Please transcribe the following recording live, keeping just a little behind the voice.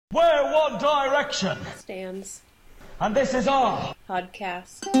We're One Direction. Stands. And this is our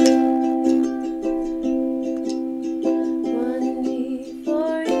Podcast.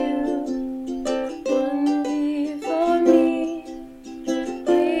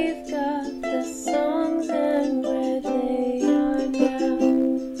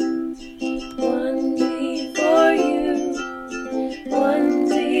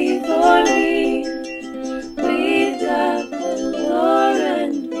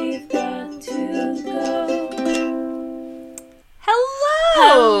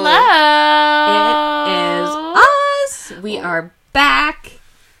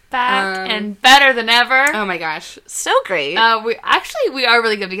 And better than ever. Oh my gosh, so great. We are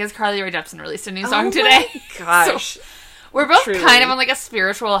really good because Carly Rae Jepsen released a new song today. Oh my gosh. So we're both kind of on like a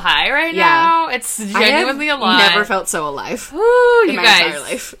spiritual high right now. It's genuinely a lot. Never felt so alive. Ooh, in you my guys. entire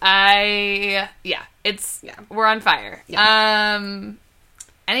life. We're on fire. Yeah.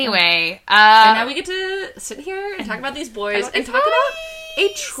 Anyway, and now we get to sit here and talk about these boys and talk about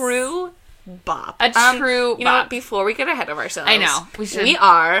a true bop. A true You know bop. what, before we get ahead of ourselves. I know. We should. We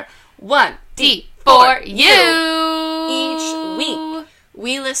are one D for you. Each week,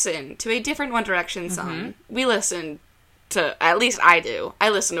 we listen to a different One Direction song. We listen to, at least I do. I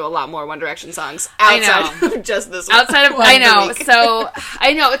listen to a lot more One Direction songs outside of just this one. Outside of, I know. So,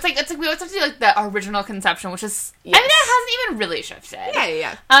 I know. It's like we always have to do like the original conception, which is, Yes. I mean, it hasn't even really shifted.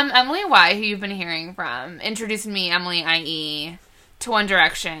 Yeah. Emily Y, who you've been hearing from, introduced me, Emily IE, to One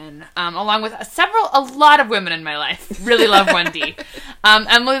Direction, along with a lot of women in my life. Really love 1D.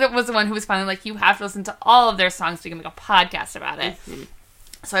 Emily was the one who was finally like, you have to listen to all of their songs so you can make a podcast about it. Mm-hmm.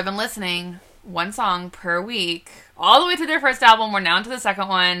 So I've been listening one song per week, all the way through their first album. We're now into the second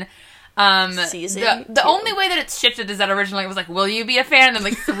one. Season the only way that it's shifted is that originally it was like, will you be a fan? And then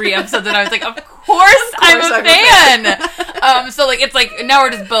like 3 episodes and I was like, of course I'm a fan. So like, it's like, now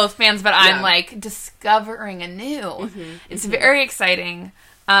we're just both fans, but I'm like discovering anew. It's very exciting.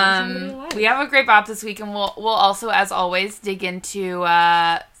 We have a great bop this week, and we'll also, as always, dig into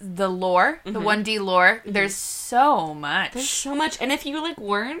the lore, the 1D lore. There's so much. And if you like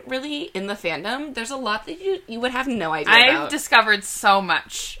weren't really in the fandom, there's a lot that you would have no idea I've about. discovered so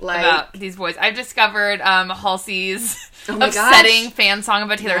much about these boys. I've discovered Halsey's gosh. upsetting fan song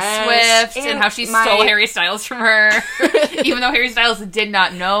about Taylor Swift and how she stole Harry Styles from her, even though Harry Styles did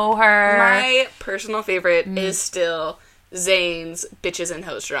not know her. My personal favorite is still Zayn's Bitches and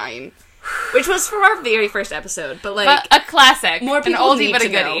Hose Drying, which was from our very first episode, but a classic, more people an oldie need but a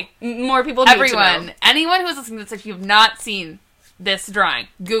to goodie. Know. More people need to know. Anyone who's listening to this, if you've not seen this drawing,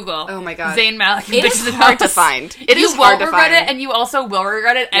 Google. Oh my god, Zayn Malik. It is hard to find. You won't regret it, and you also will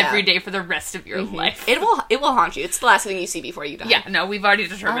regret it every day for the rest of your life. It will haunt you. It's the last thing you see before you die. Yeah, no, we've already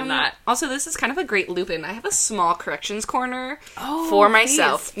determined that. Also, this is kind of a great loop-in. I have a small corrections corner for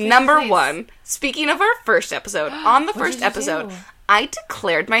myself. Number 1, speaking of our first episode, on the first episode, I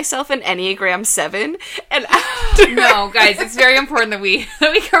declared myself an Enneagram 7, and after... No, guys, it's very important that we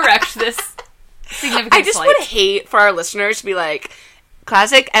correct this significant I just would hate for our listeners to be like,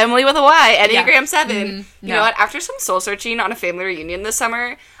 classic Emily with a Y, Enneagram 7. You know what? After some soul-searching on a family reunion this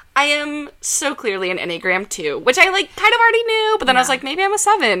summer, I am so clearly an Enneagram 2, which I, like, kind of already knew, but then I was like, maybe I'm a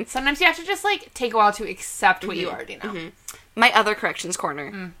 7. Sometimes you have to just, like, take a while to accept what you already know. My other corrections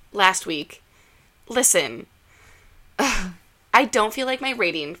corner, last week. Listen. I don't feel like my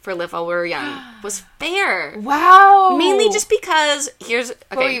rating for Live While We Were Young was fair. Wow. Mainly just because,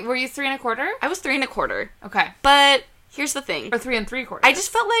 okay. Were you 3 1/4? I was 3 1/4. Okay. But, here's the thing. Or 3 3/4. I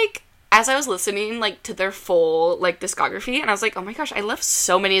just felt like, as I was listening, like, to their full, like, discography, and I was like, oh my gosh, I love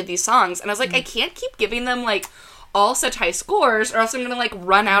so many of these songs, and I was like, I can't keep giving them, like, all such high scores, or else I'm gonna, like,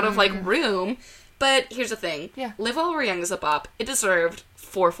 run out of, like, room. But, here's the thing. Yeah. Live While We Were Young is a bop. It deserved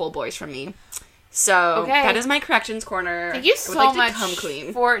 4 full boys from me. So, that is my corrections corner. Thank you so much come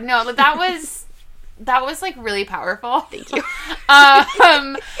clean. that was, like, really powerful. Thank you. I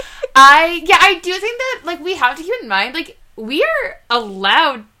do think that, like, we have to keep in mind, like, we are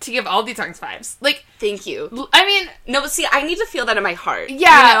allowed to give all these songs 5s. Like, thank you. I mean... No, but see, I need to feel that in my heart.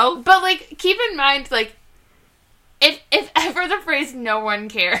 Yeah, you know? But, like, keep in mind, like, if ever the phrase "no one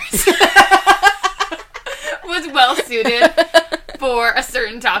cares" was well suited for a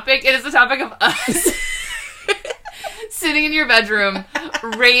certain topic, it is the topic of us sitting in your bedroom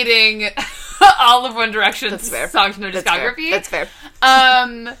rating all of One Direction's songs in their discography. That's fair.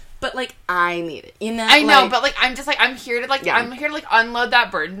 But, like, I need it. You know? I know, but, like, I'm just, like, I'm here to unload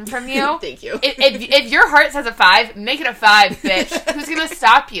that burden from you. Thank you. If your heart says a 5, make it a 5, bitch. Who's gonna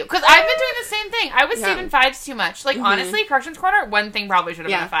stop you? Because I've been doing the same thing. I was saving 5s too much. Like, honestly, Corrections Corner, one thing probably should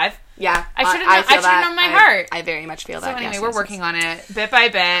have been a 5. Yeah. I should have known my heart. I very much feel that. So anyway, yes, we're working on it bit by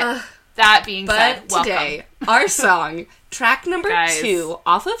bit. That being said, welcome. Today, our song, track number 2,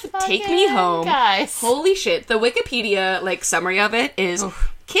 off of Take Me Home. Guys. Holy shit. The Wikipedia, summary of it is...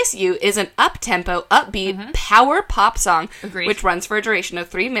 Kiss You is an up-tempo, upbeat, power pop song, which runs for a duration of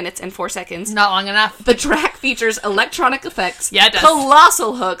 3 minutes and 4 seconds. Not long enough. The track features electronic effects, it does.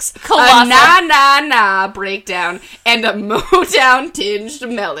 Colossal hooks, a na-na-na breakdown, and a Motown-tinged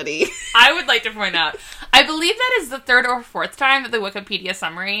melody. I would like to point out, I believe that is the 3rd or 4th time that the Wikipedia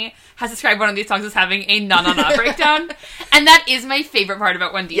summary has described one of these songs as having a na-na-na breakdown. And that is my favorite part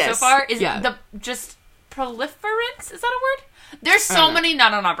about 1D so far, is the just proliferance, is that a word? There's so many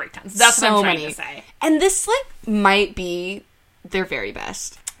na-na-na breakdowns. That's what I'm trying to say. And this, might be their very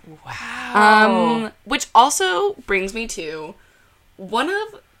best. Wow. Which also brings me to one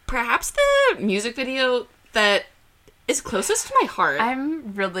of, perhaps the music video that is closest to my heart.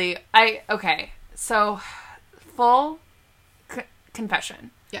 Okay. So, full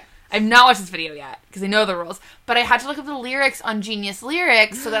confession. Yeah. I've not watched this video yet, because I know the rules, but I had to look up the lyrics on Genius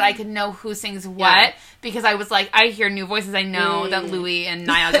Lyrics so that I could know who sings what, because I was like, I hear new voices, I know that Louis and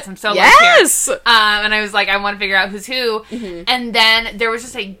Niall get some solos here. And I was like, I want to figure out who's who, and then there was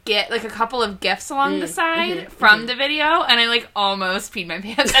just a couple of GIFs along the side from the video, and I, almost peed my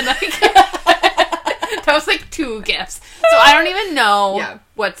pants, and, that was, 2 GIFs. So I don't even know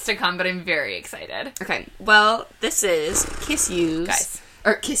what's to come, but I'm very excited. Okay, well, this is Kiss You's... Guys.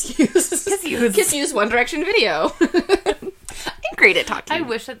 Or Kiss You's One Direction video. I'm great at talking. I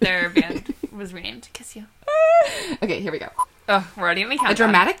wish that their band was renamed Kiss You. Okay, here we go. Oh, we're already in the countdown. A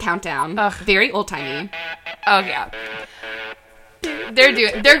dramatic countdown. Very old-timey. Oh, yeah.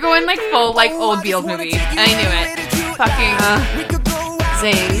 They're going full, old Beatles movie. I knew it. Fucking...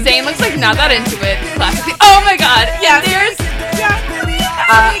 Zayn looks not that into it. Classically. Oh my god! Yeah, there's...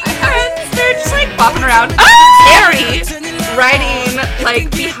 they're just, bopping around. Harry riding,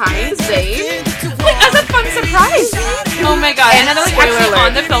 behind Zayn. As a fun surprise. Oh my god. And then they're, actually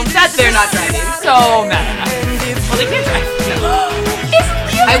on the film set. They're not driving. So mad at us. Well, they can't drive. No.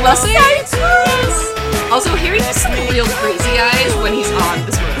 I will say... Also, Harry has some real crazy eyes when he's on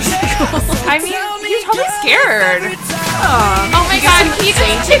this motorcycle. I mean, he's probably scared. Oh my god, he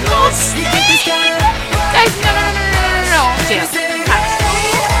just tickles me! Guys, no. Jam.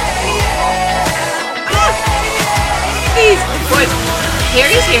 Please. But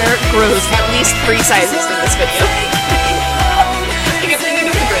Harry's hair grows at least 3 sizes in this video. I kept thinking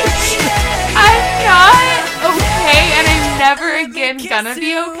of the bridge. I'm not okay, and I'm never again gonna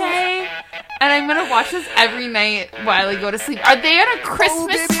be okay. And I'm gonna watch this every night while I go to sleep. Are they on a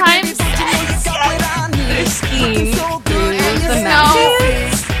Christmas time set? They're skiing through the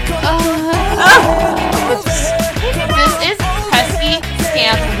mountains. This is pesky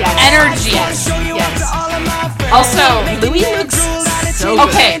camp energy. Yes. Also, Louis looks so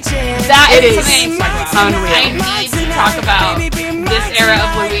good. Okay, that is something I need to talk about. Unreal. I need to talk about this era of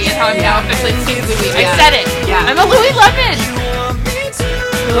Louis and how I'm now officially Team Louis. I said it. Yeah. I'm a Louis Lemon.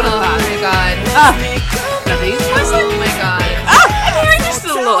 Oh my god. Oh my god. I'm hearing just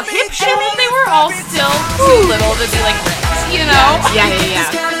a little hip shimmy. They were all still too little to be ripped, you know? Yeah.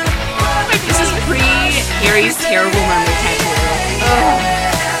 This is pre-Harry's terrible mermaid tattoo.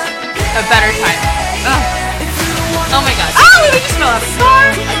 A better time. Oh my god. Oh, we just fell out of the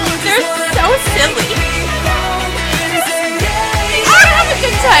car. They're so silly. I have a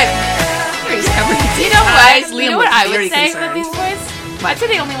good time. You know what? You know what I would say with these boys? I'd say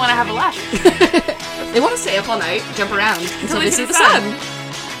they only want to have a laugh. They want to stay up all night, jump around until they see the sun.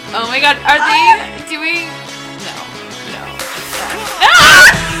 Oh my god, are they doing... No.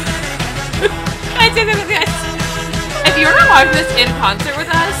 Guys. If you were to watch this in concert with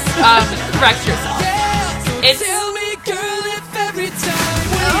us, correct yourself. It's...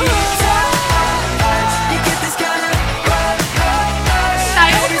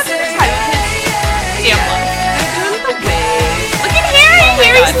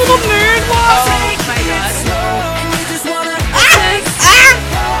 Harry's little nerd walk. Oh my god.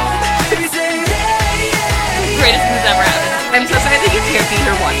 Greatest thing that's ever happened. I'm so sorry that you can't be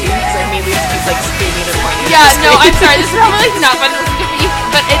here watching because I maybe keep screaming and pointing. Yeah, no, I'm sorry. This is probably not fun to listen to me,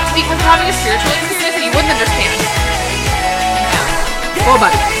 but it's because I'm having a spiritual experience and you wouldn't understand. Well,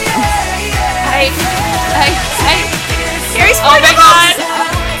 buddy. Harry's oh my god.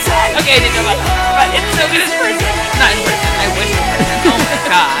 Okay, I didn't know about that, but it's so good in person. Not in person. I wish in person. Oh my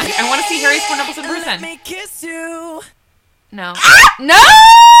god. I want to see Harry's four nipples in person. No. No!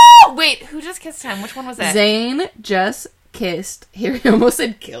 Wait, who just kissed him? Which one was it? Zayn just kissed Harry. Almost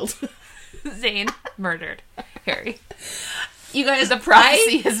said killed. Zayn murdered Harry. You guys, the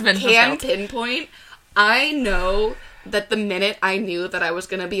prophecy has been can fulfilled. pinpoint. I know that the minute I knew that I was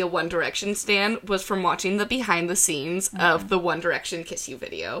going to be a One Direction stan was from watching the behind the scenes of the One Direction Kiss You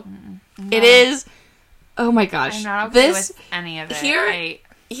video. No. It is... Oh my gosh. I'm not okay with any of it.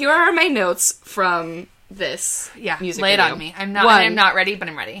 Here are my notes from this music lay it video. on me. I'm not ready, but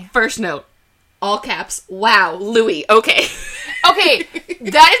I'm ready. First note. All caps. Wow. Louis. Okay. Okay.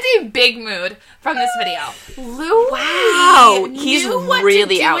 That is a big mood from this video. Louis. Wow. He's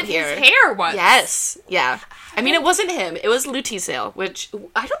really out here. His hair once. Yes. Yeah. I mean, it wasn't him. It was Luteal, which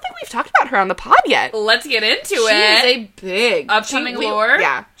I don't think we've talked about her on the pod yet. Let's get into it. She is a big... upcoming lore?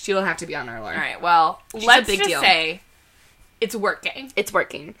 Yeah. She will have to be on our lore. All right, well, let's just say it's working. It's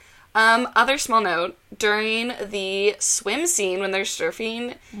working. Other small note, during the swim scene when they're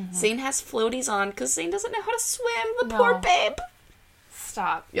surfing, Zayn has floaties on because Zayn doesn't know how to swim. The poor babe.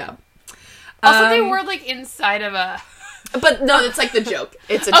 Stop. Yeah. Also, they were, like, inside of a... But, no, it's, like, the joke.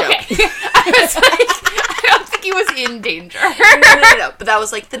 It's a joke. I was like... I don't think he was in danger. No. But that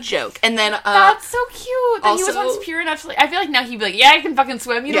was, like, the joke. And then, that's so cute. That also, he was once pure enough to, like... I feel like now he'd be like, yeah, I can fucking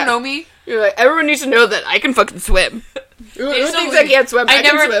swim. You don't know me. You're like, everyone needs to know that I can fucking swim. Who thinks I can't swim? I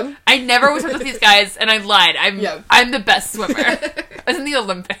can swim. I never was with these guys, and I lied. I'm the best swimmer. I was in the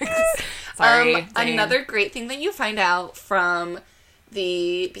Olympics. Sorry. Another great thing that you find out from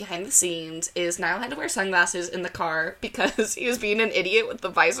the behind the scenes is Niall had to wear sunglasses in the car because he was being an idiot with the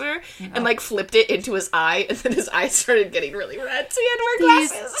visor and, like, flipped it into his eye, and then his eye started getting really red, so he had to wear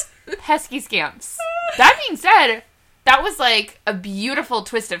glasses. Pesky scamps. That being said... That was, like, a beautiful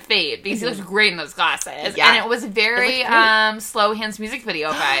twist of fate, because he looked great in those glasses. Yeah. And it was very, Slow Hands music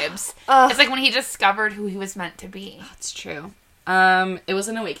video vibes. It's like when he discovered who he was meant to be. That's true. It was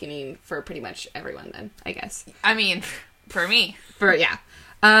an awakening for pretty much everyone then, I guess. I mean, for me.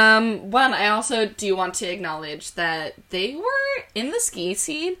 One, I also do want to acknowledge that they were in the ski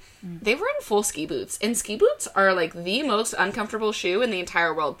scene. They were in full ski boots. And ski boots are, like, the most uncomfortable shoe in the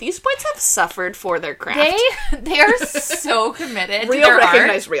entire world. These boys have suffered for their craft. They are so committed real to their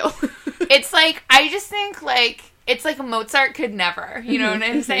recognize art. real. It's like, I just think, like, it's like Mozart could never. You know what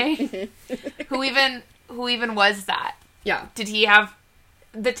I'm saying? Who even was that? Yeah. Did he have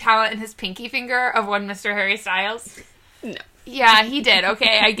the talent in his pinky finger of one Mr. Harry Styles? No. Yeah, he did.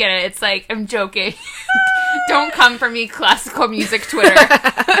 Okay, I get it. It's like, I'm joking. Don't come for me, classical music Twitter.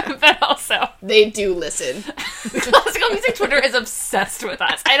 But also... They do listen. Classical music Twitter is obsessed with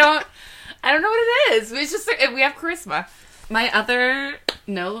us. I don't know what it is. It's just, we have charisma. My other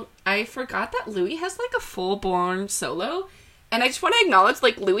note, I forgot that Louis has, like, a full-born solo. And I just want to acknowledge,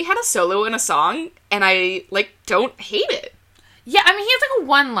 like, Louis had a solo in a song, and I, like, don't hate it. Yeah, I mean, he has, like, a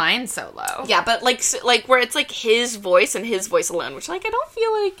one-line solo. Yeah, but, like, where it's, like, his voice and his voice alone, which, like, I don't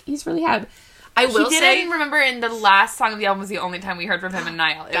feel like he's really had. I will say... remember in the last song of the album was the only time we heard from him and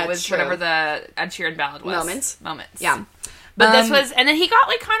Niall. It was true. Whatever the Ed Sheeran ballad was. Moments. Yeah. But this was... And then he got,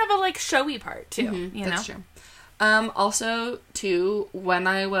 like, kind of a, like, showy part, too. You know? That's true. Also, too, when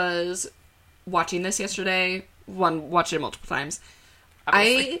I was watching this yesterday, watched it multiple times,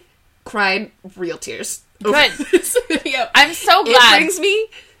 obviously. I cried real tears. Good. This video. I'm so glad. It brings me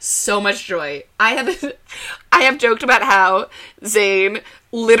so much joy. I have joked about how Zayn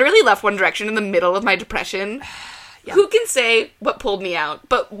literally left One Direction in the middle of my depression. Yeah. Who can say what pulled me out?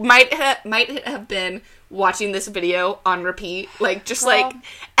 But might have been watching this video on repeat, like just like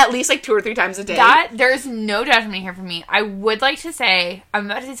at least like 2 or 3 times a day. There's no judgment here for me. I would like to say I'm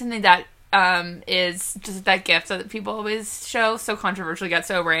about to say something that is just that gift that people always show, so controversial yet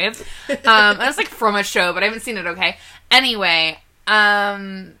so brave. And it's like from a show, but I haven't seen it, okay? Anyway,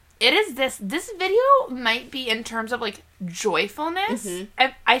 it is this video might be in terms of like joyfulness.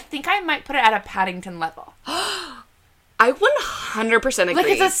 I think I might put it at a Paddington level. I 100% agree. Like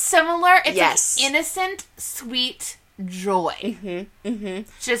it's a similar, it's like innocent, sweet joy.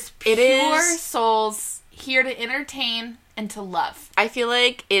 Just pure souls here to entertain and to love. I feel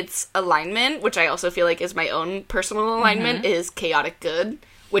like its alignment, which I also feel like is my own personal alignment, is chaotic good,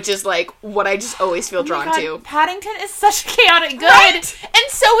 which is like what I just always feel drawn to. Paddington is such chaotic good, right? And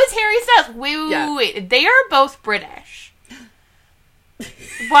so is Harry Styles. Wait. They are both British.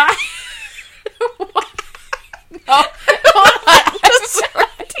 Why? Oh, hold on. I'm sorry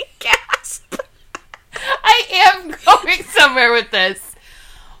to gasp. I am going somewhere with this.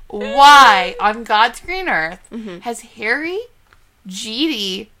 Why, on God's green earth, has Harry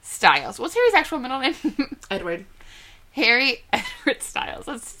G.D. Styles, what's Harry's actual middle name? Edward. Harry Edward Styles,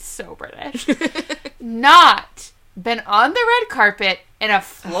 that's so British, not been on the red carpet in a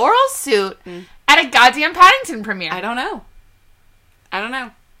floral suit at a goddamn Paddington premiere? I don't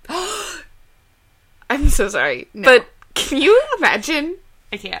know. I'm so sorry. No. But Can you imagine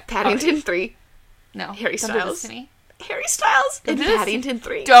I can't. Paddington 3? No. Harry Don't do this Styles. to me. Harry Styles in do this. Paddington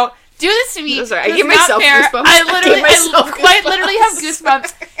 3. Don't do this to me. I'm sorry. I This give is not myself fair. goosebumps. I quite literally have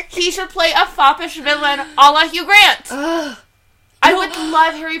goosebumps. He should play a foppish villain a la Hugh Grant. I would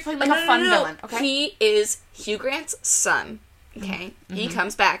love Harry playing like a fun villain. Okay. He is Hugh Grant's son. Okay. He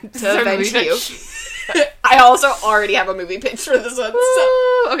comes back is to our avenge movie you. I also already have a movie pitch for this one. So.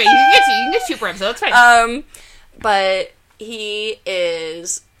 Ooh, okay, you can get two per episode. That's fine. But he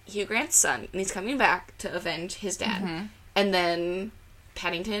is Hugh Grant's son, and he's coming back to avenge his dad. And then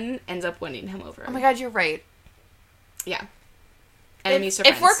Paddington ends up winning him over. Oh my god, you're right. Yeah. Enemies to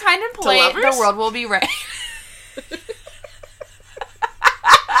friends. If we're kind and polite, the world will be right.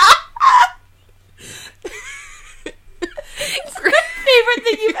 Favorite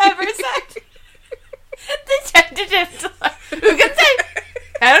thing you've ever said. The tentative. Who can say?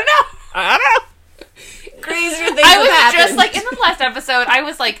 I don't know. Crazier things I was have just happened. like in the last episode. I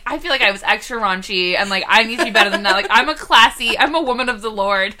was like, I feel like I was extra raunchy, and like I need to be better than that. Like I'm a woman of the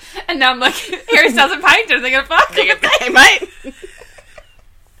Lord, and now I'm like Harry Styles and Paddington. Are they gonna fuck? They might.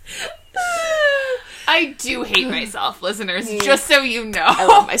 I do hate myself, listeners. Just so you know, I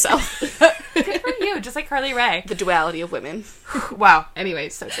love myself. Good for you, just like Carly Rae. The duality of women. Wow. Anyway,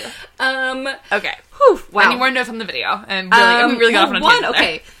 so true. Okay. Whew, wow. Any more notes on the video? And we really got off on a tangent there.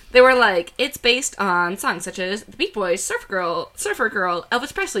 Okay. They were like, it's based on songs such as The Beach Boys, Surfer Girl,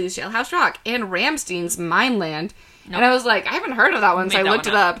 Elvis Presley's Jailhouse Rock, and Rammstein's Mindland. Nope. And I was like, I haven't heard of that one, so I looked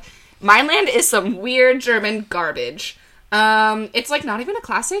it up. Mindland is some weird German garbage. It's like not even a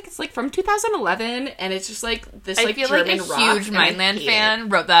classic. It's like from 2011, and it's just like this like German rock. I feel like a huge Mindland fan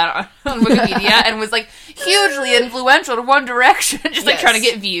wrote that on Wikipedia and was like hugely influential to One Direction, just like trying to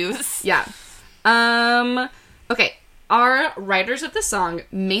get views. Yeah. Okay. Our writers of the song,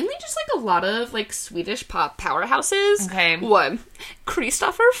 mainly just like a lot of like Swedish pop powerhouses. Okay. 1,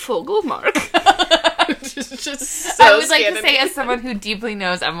 Kristoffer Fogelmark. just so I would like to say, as someone who deeply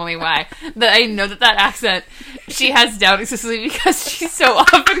knows Emily Y, that I know that accent she has down exclusively because she so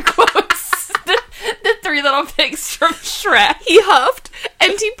often quotes the Three Little Pigs from Shrek. He huffed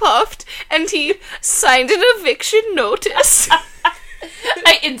and he puffed and he signed an eviction notice.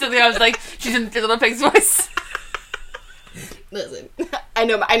 I was like, she's in the Three Little Pigs voice. Listen, I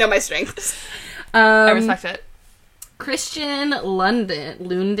know my strengths. I respect it. Christian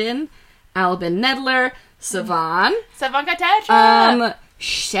Lunden, Albin Nedler, Savan Katedra,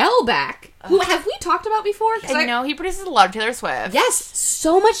 Shellback, who have we talked about before? I know he produces a lot of Taylor Swift. Yes,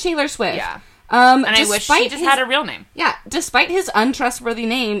 so much Taylor Swift. Yeah. And I wish he just had a real name. Yeah, despite his untrustworthy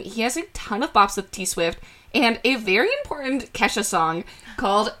name, he has a ton of bops with T Swift and a very important Kesha song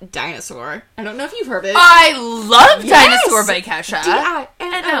called Dinosaur. I don't know if you've heard it. I love Dinosaur by Kesha.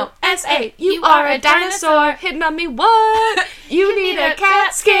 Dinosa. You are a dinosaur. Hitting on me what? You need a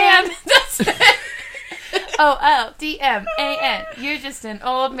CAT scan. That's it. OLDMAN. You're just an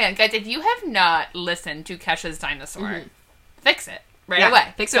old man. Guys, if you have not listened to Kesha's Dinosaur, fix it right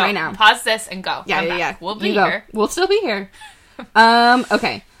away. Fix it right now. Pause this and go. Yeah. We'll be here. We'll still be here.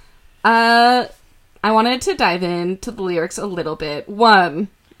 Okay. I wanted to dive into the lyrics a little bit. One,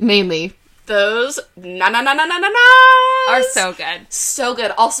 mainly, those na-na-na-na-na-na are so good. So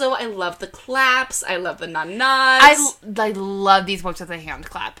good. Also, I love the claps. I love the na-nas. I love these books with a hand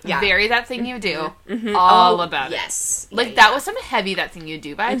clap. Yeah. Very That Thing You Do. All about it. Yes. Like, that was some heavy That Thing You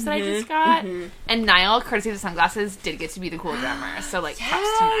Do vibes that I just got. And Niall, courtesy of the sunglasses, did get to be the cool drummer. So, like,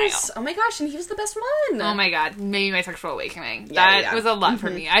 props to Niall. Oh my gosh, and he was the best one. Oh my god. Maybe my sexual awakening. Yeah, that was a lot for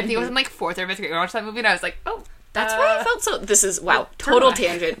me. I think it was in, like, 4th or 5th grade when I watched that movie, and I was like, oh. That's why I felt so... This is, total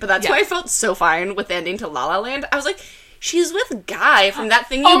tangent. But that's why I felt so fine with the ending to La La Land. I was like, she's with Guy from That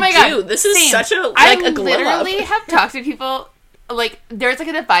Thing You Do. God. This is such a, like, a glow up. I literally have talked to people... Like, there's, like,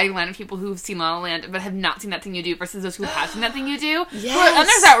 a dividing line of people who've seen La La Land but have not seen That Thing You Do versus those who have seen That Thing You Do. Yes. And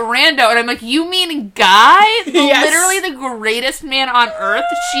there's that rando, and I'm like, you mean Guy? Literally the greatest man on earth?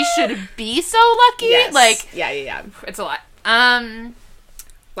 She should be so lucky? Yes. Like... Yeah. It's a lot.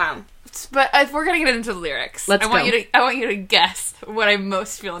 Wow. But if we're gonna get into the lyrics, I want you to guess what I'm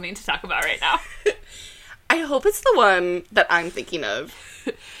most feeling to talk about right now. I hope it's the one that I'm thinking of.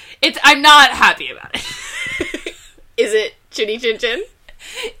 I'm not happy about it. Is it Chinny Chin Chin?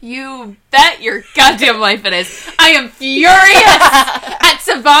 You bet your goddamn life it is. I am furious at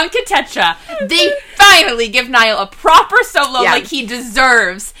Savan Katecha. They finally give Niall a proper solo like he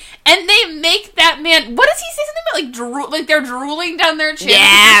deserves. And they make that man... What does he say something about? Like they're drooling down their chin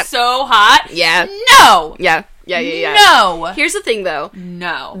because he's so hot? Yeah. No! Yeah. No! Here's the thing, though.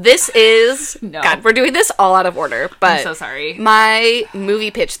 No. This is... No. God, we're doing this all out of order, but... I'm so sorry. My movie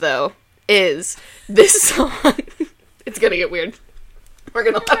pitch, though, is this song... It's gonna get weird. We're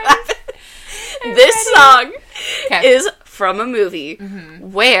gonna let that happen. This song is from a movie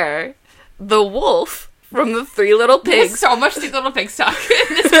where the wolf from the Three Little Pigs... There's so much Three Little Pigs talk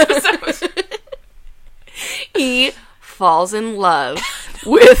in this episode. He falls in love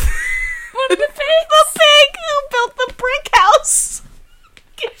with... One of the pigs? The pig who built the brick house.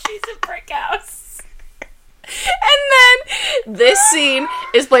 She's a brick house. And then this scene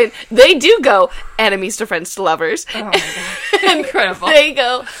is played. They do go enemies to friends to lovers. Oh my god. Incredible. They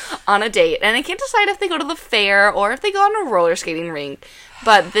go on a date. And I can't decide if they go to the fair or if they go on a roller skating rink.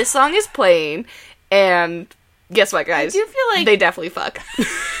 But this song is playing. And guess what, guys? I do feel like... They definitely fuck.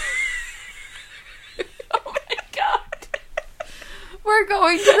 Oh my god. We're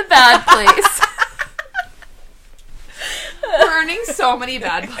going to the bad place. We're earning so many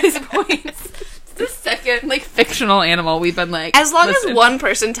bad place points. It's the second, like, fictional animal we've been, like... As long as one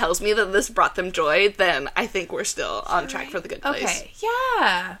person tells me that this brought them joy, then I think we're still on track for the good place. Okay,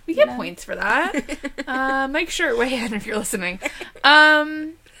 yeah. We get points for that. Make sure, weigh in if you're listening.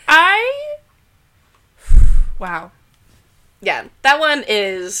 Wow. Yeah, that one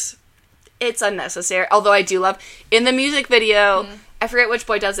is... It's unnecessary. Although I do love... In the music video... I forget which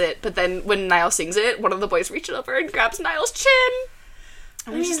boy does it, but then when Niall sings it, one of the boys reaches over and grabs Niall's chin.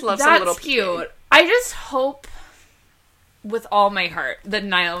 And we just love some little cute. I just hope with all my heart that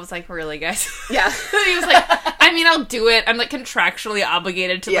Niall was like, really, guys? Yeah. He was like, I mean, I'll do it. I'm, like, contractually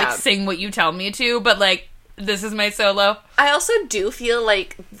obligated to, like, sing what you tell me to, but, like, this is my solo. I also do feel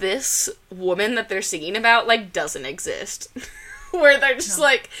like this woman that they're singing about, like, doesn't exist. Where they're just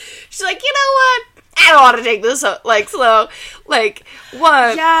like, she's like, you know what? I don't want to take this like slow. Like,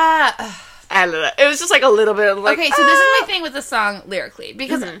 what? Yeah. I don't know. It was just like a little bit of like, okay, so this is my thing with the song lyrically.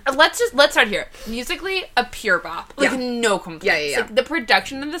 Because let's start here. Musically, a pure bop. Like, no complaints. Yeah. Like, the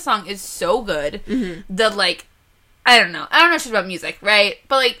production of the song is so good. The, like, I don't know shit about music, right?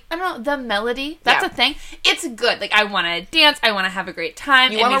 But, like, I don't know, the melody, that's a thing. It's good. Like, I want to dance. I want to have a great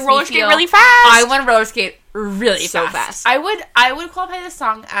time. You want to roller skate really fast. I want to roller skate really so fast. I would qualify this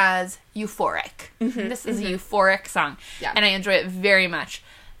song as euphoric. This is a euphoric song. Yeah. And I enjoy it very much.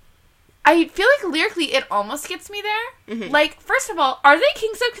 I feel like lyrically it almost gets me there. Like, first of all, are they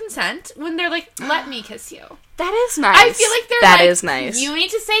kings of consent when they're like, let me kiss you? That is nice. I feel like they're that like, is nice. You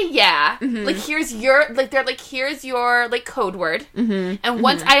need to say yeah. Like, here's your, like, they're like, here's your, like, code word. And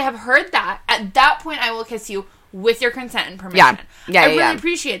once I have heard that, at that point I will kiss you with your consent and permission. I really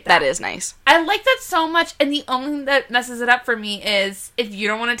appreciate that. That is nice. I like that so much, and the only thing that messes it up for me is if you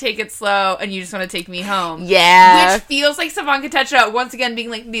don't want to take it slow and you just want to take me home. Yeah. Which feels like Savan Katecha once again being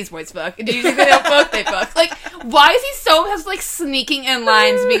like, these boys fuck. Do you think they don't fuck? They fuck. Like, why is he like sneaking in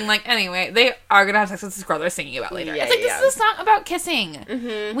lines being like, anyway, they are gonna have sex with this girl they're singing about later. It's like, this is a song about kissing.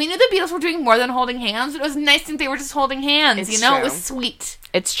 We knew the Beatles were doing more than holding hands, but it was nice to think they were just holding hands, It's you know? true. It was sweet.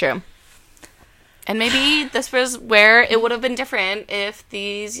 It's true. And maybe this was where it would have been different if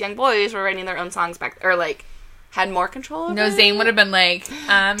these young boys were writing their own songs back, or like had more control over it. Zayn would have been like,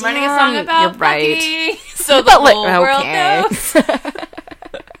 I'm writing a song about you're right. fucking, so the whole world knows.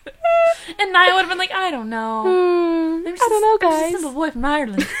 And Niall would have been like, I don't know. I don't know, guys. I'm just a simple boy from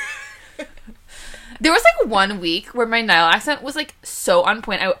Ireland. There was like 1 week where my Niall accent was like so on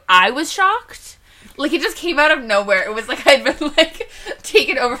point. I was shocked. Like, it just came out of nowhere. It was like I'd been, like,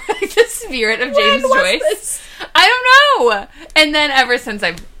 taken over by like, the spirit of James Joyce. This? I don't know. And then ever since,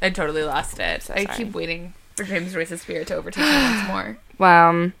 I totally lost it. I keep waiting for James Joyce's spirit to overtake me once more.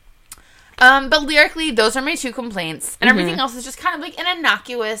 Wow. But lyrically, those are my 2 complaints. And everything else is just kind of, like, an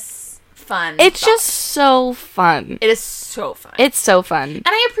innocuous, fun It's song. just so fun. It is so fun. It's so fun. And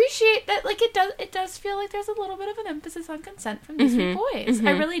I appreciate that, like, it does feel like there's a little bit of an emphasis on consent from these 2 boys.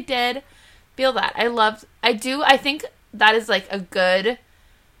 I really did feel that. I think that is like a good,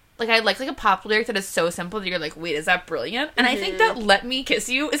 like, I like a pop lyric that is so simple that you're like, wait, is that brilliant? And I think that Let Me Kiss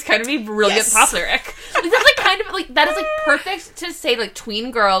You is kind of a brilliant pop lyric. Like, that's like kind of like, that is like perfect to say like tween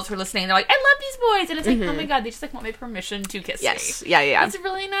girls who are listening, they're like, I love these boys, and it's like, oh my god, they just like want my permission to kiss me. Yeah. It's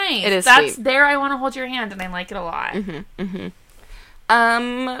really nice. It is That's sweet. there, I want to hold your hand, and I like it a lot.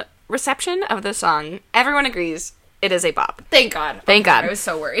 Reception of the song, everyone agrees it is a bop. Thank God. Thank God. I was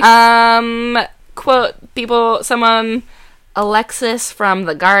so worried. Quote, someone, Alexis from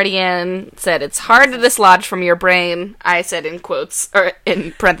The Guardian said, it's hard to dislodge from your brain. I said in quotes, or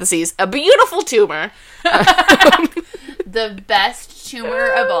in parentheses, a beautiful tumor. The best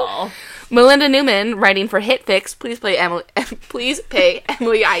tumor of all. Melinda Newman, writing for HitFix, please pay Emily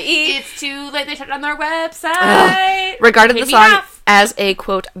IE. It's too late, they shut down their website. Regarded Paid the me song half. as a,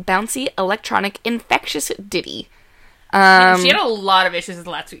 quote, bouncy, electronic, infectious ditty. She had a lot of issues with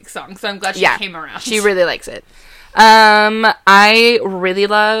last week's song, so I'm glad she came around. She really likes it. I really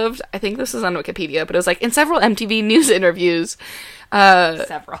loved, I think this is on Wikipedia, but it was like, in several MTV News interviews,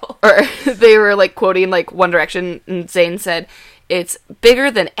 several. Or they were like quoting like One Direction, and Zayn said, "It's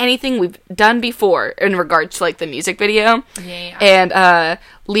bigger than anything we've done before," in regards to like the music video. Yeah. And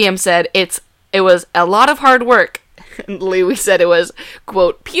Liam said it was a lot of hard work. And Louis said it was,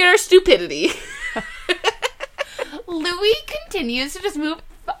 quote, pure stupidity. Louis continues to just move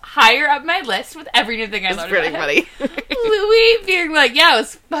higher up my list with every new thing I learned. It's pretty funny. Louis being like, yeah, it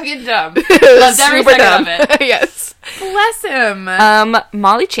was fucking dumb. It was Loved every super second dumb. of it. Yes. Bless him.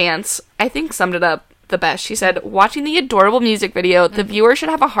 Molly Chance, I think, summed it up the best. She said, watching the adorable music video, the viewer should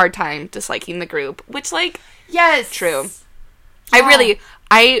have a hard time disliking the group. Which, like, yes. True. Yeah.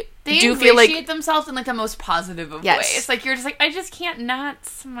 They do feel like appreciate themselves in like the most positive of ways. Like, you're just like, I just can't not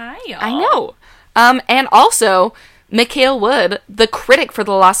smile. I know. And also, Mikhail Wood, the critic for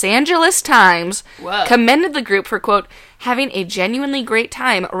the Los Angeles Times, commended the group for, quote, having a genuinely great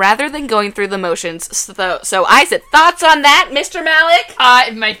time rather than going through the motions. So I said, thoughts on that, Mr. Malik?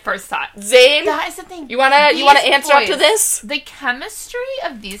 My first thought. Zane? That is the thing. You wanna answer up to this? The chemistry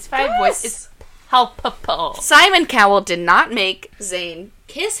of these five boys is palpable. Simon Cowell did not make Zane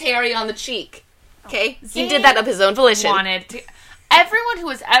kiss Harry on the cheek. Okay? He did that of his own volition. Everyone who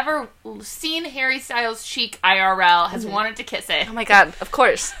has ever seen Harry Styles' cheek IRL has wanted to kiss it. Oh my god, of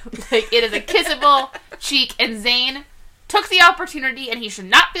course. Like, it is a kissable cheek, and Zayn took the opportunity, and he should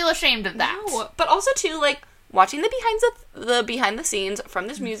not feel ashamed of that. No, but also, too, like, watching the behind the scenes from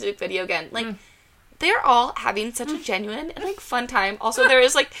this music video again, like, they're all having such a genuine and, like, fun time. Also, there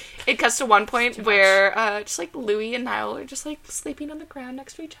is, like, it cuts to one point where, just, like, Louis and Niall are just, like, sleeping on the ground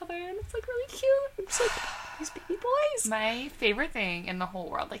next to each other, and it's, like, really cute. It's, like, these baby boys. My favorite thing in the whole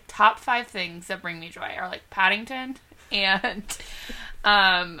world, like, top 5 things that bring me joy are, like, Paddington and,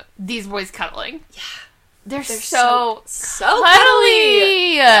 these boys cuddling. Yeah. They're so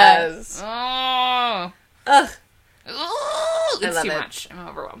cuddly. Yes. Oh. Ugh. It's too much. I'm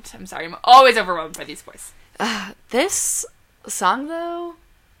overwhelmed. I'm sorry. I'm always overwhelmed by these boys. This song, though,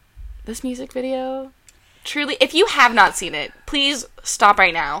 this music video, truly, if you have not seen it, please stop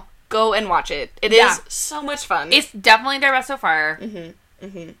right now. Go and watch it. It is so much fun. It's definitely their best so far.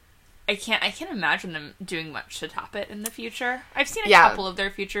 I can't imagine them doing much to top it in the future. I've seen a couple of their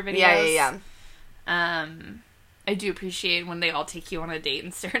future videos. Yeah. I do appreciate when they all take you on a date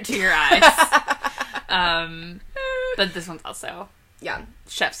and stare into your eyes. But this one's also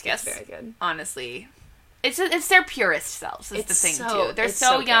chef's kiss. Very good. Honestly, it's their purest selves. Is the thing too. They're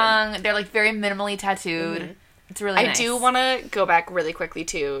so young. Good. They're like very minimally tattooed. It's really nice. I do want to go back really quickly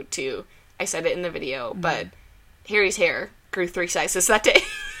to I said it in the video, but Harry's hair grew 3 sizes that day.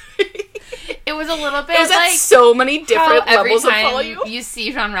 It was a little bit. It was like at so many different levels of follow you. You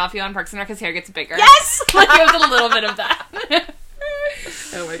see Jean-Ralphio on Parks and Rec, his hair gets bigger. Yes, like it was a little bit of that.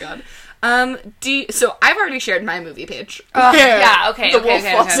 Oh my god. So I've already shared my movie pitch. Yeah, okay. The wolf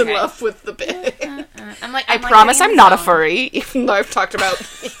falls in love with the pig. I I'm promise I'm not a furry, even though I've talked about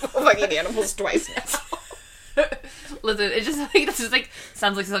fucking animals twice now. Listen, it just like this is like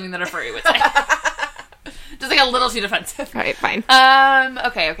sounds like something that a furry would say. Just like a little too defensive. Alright, fine.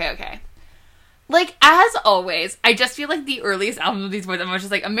 Okay. Like, as always, I just feel like the earliest albums of these boys, I'm just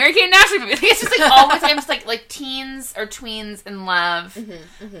like, American National movies. Like, it's just like always, I'm just like teens or tweens in love.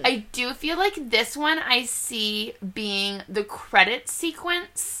 I do feel like this one I see being the credit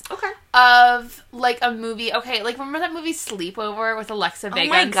sequence of, like, a movie. Okay, like, remember that movie Sleepover with Alexa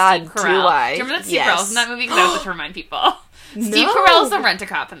Vega and Steve Carell? Do I? Do you remember that Steve Carell's in that movie? Because I was just to remind people. Steve Carell's the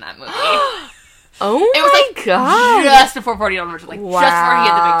rent-a-cop in that movie. Oh it was like god. Just before 40 Year Old Virgin, like just before he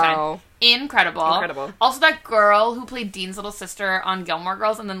had the big time. Incredible. Also, that girl who played Dean's little sister on Gilmore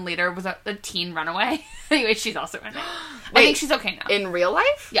Girls and then later was a teen runaway. Anyway, she's also in it. I think she's okay now. In real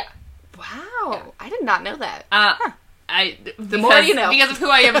life? Yeah. Wow. Yeah. I did not know that. The more you know. Because of who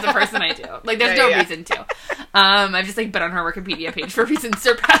I am as a person, I do. Like, there's no reason to. I've just, like, been on her Wikipedia page for reasons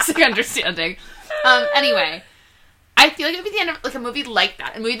surpassing understanding. Anyway, I feel like it would be the end of, like, a movie like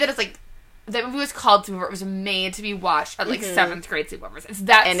that. A movie that is, like, that movie was called Sleepover. It was made to be watched at like 7th grade sleepovers. It's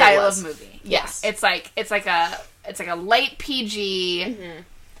that style of movie. Yes, it's like a light PG.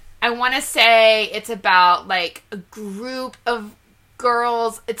 I want to say it's about like a group of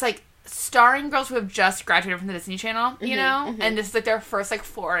girls. It's like starring girls who have just graduated from the Disney Channel, you know, and this is like their first like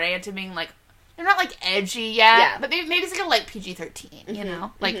foray into being like they're not like edgy yet, but maybe it's like a light PG-13, you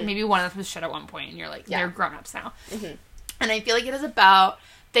know, like maybe one of them was shut at one point, and you're like they're grown ups now, and I feel like it is about.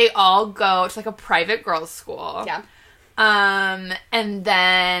 They all go to, like, a private girls' school. Yeah. And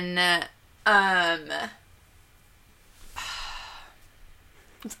then,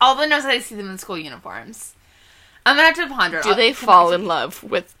 all the knows that I see them in school uniforms. I'm gonna have to ponder. Do they fall in love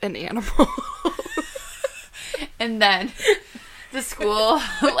with an animal? And then the school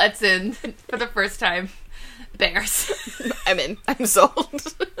lets in, for the first time, bears. I'm in. I'm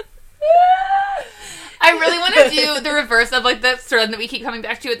sold. I really want to do the reverse of, like, the trend that we keep coming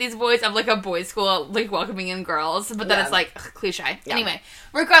back to with these boys, of, like, a boys' school, like, welcoming in girls, but then it's, like, cliche. Yeah. Anyway,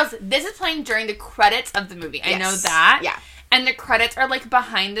 regardless, this is playing during the credits of the movie. I know that. Yeah. And the credits are, like,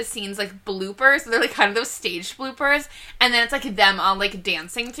 behind-the-scenes, like, bloopers. So they're, like, kind of those staged bloopers. And then it's, like, them all, like,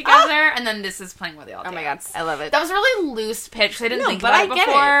 dancing together. And then this is playing where they all dance. Oh, my God. I love it. That was a really loose pitch. I didn't think about it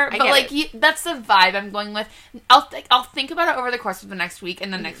before. But, like, that's the vibe I'm going with. I'll think about it over the course of the next week.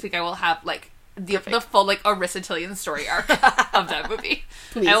 And then next week I will have, like, the full, like, Aristotelian story arc of that movie.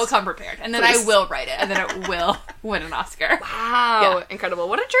 Please. I will come prepared. And then I will write it. And then it will win an Oscar. Wow. Yeah. Incredible.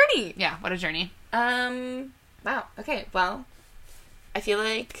 What a journey. Yeah, what a journey. Wow. Okay, well, I feel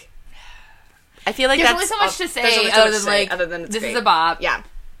like there's only so much to say other than this is a bop. Yeah.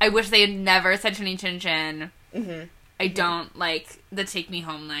 I wish they had never said Chinny Chin Chin. Mm-hmm. I don't like the Take Me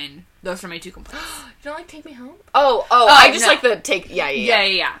Home line. Those are my two complaints. You don't like Take Me Home? Oh, I just like the take... Yeah.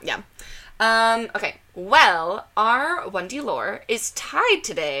 Okay. Well, our 1D lore is tied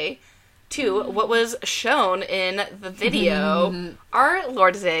today to what was shown in the video. Our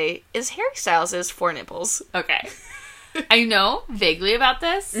lore today is Harry Styles' 4 nipples. Okay. I know vaguely about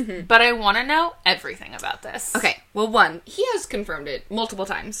this, but I want to know everything about this. Okay. Well, one, he has confirmed it multiple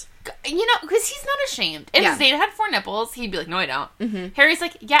times. You know, because he's not ashamed. If Zayn had 4 nipples, he'd be like, no, I don't. Harry's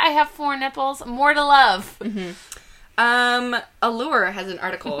like, yeah, I have 4 nipples. More to love. Allure has an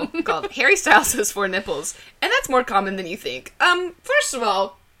article called Harry Styles has 4 nipples, and that's more common than you think. First of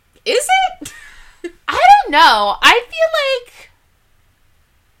all, is it? I don't know. I feel like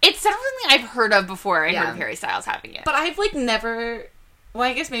it's something I've heard of before. I heard of Harry Styles having it. But I've, like, never... Well,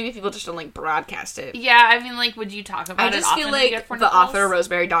 I guess maybe people just don't, like, broadcast it. Yeah, I mean, like, would you talk about it? I just feel like the author,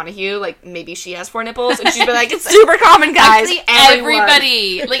 Rosemary Donahue, like, maybe she has 4 nipples, and she'd be like, it's super common, guys. Actually,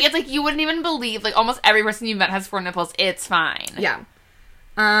 everybody. Like, it's like, you wouldn't even believe, like, almost every person you met has 4 nipples. It's fine. Yeah.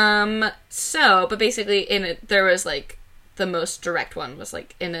 But basically, there was, like, the most direct one was,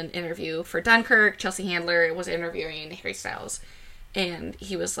 like, in an interview for Dunkirk, Chelsea Handler was interviewing Harry Styles. And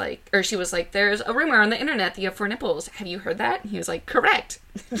he was like, or she was like, there's a rumor on the internet that you have 4 nipples. Have you heard that? And he was like, correct.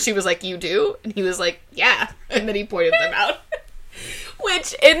 And she was like, you do? And he was like, yeah. And then he pointed them out.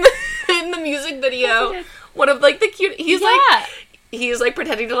 Which, in the music video, one of, like, the cute, he's like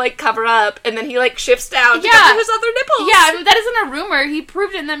pretending to, like, cover up, and then he, like, shifts down to cover his other nipples. Yeah, I mean, that isn't a rumor. He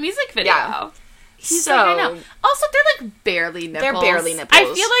proved it in that music video. Yeah. He's like, I know. Also, they're, like, barely nipples. They're barely nipples.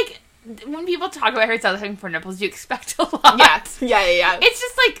 I feel like when people talk about Harry Styles having 4 nipples, you expect a lot. Yeah. It's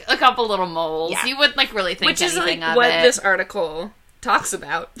just, like, a couple little moles. Yeah. You wouldn't, like, really think anything of it. Which is, like, what this article talks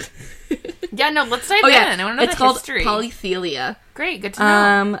about. Yeah, no, let's dive in. I want to know the history. It's called polyphilia. Great, good to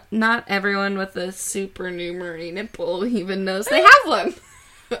know. Not everyone with a supernumerary nipple even knows they have one.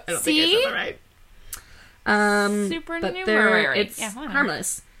 I don't think I said that right. Supernumerary. It's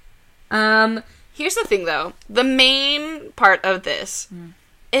harmless. Here's the thing, though. The main part of this...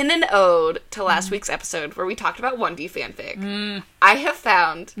 In an ode to last week's episode where we talked about 1D fanfic, I have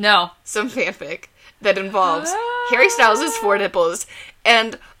found some fanfic that involves Harry Styles' 4 nipples,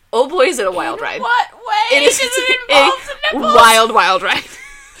 and oh boy is it a wild ride. What way it is does it involve the nipples? Wild ride.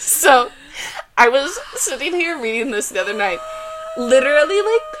 So, I was sitting here reading this the other night, literally,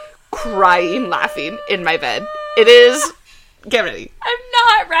 like, crying, laughing in my bed. It is... Get ready. I'm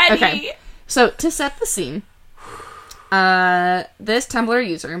not ready. Okay. So, to set the scene... this Tumblr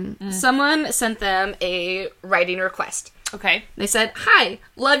user, someone sent them a writing request. Okay. They said, hi,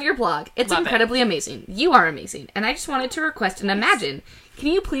 love your blog. It's incredibly amazing. You are amazing. And I just wanted to request an Imagine. Can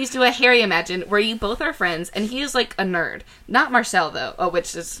you please do a Harry Imagine where you both are friends and he is like a nerd? Not Marcel, though. Oh,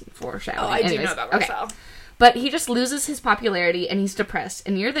 which is foreshadowing. Oh, I do know about Marcel. Okay. But he just loses his popularity and he's depressed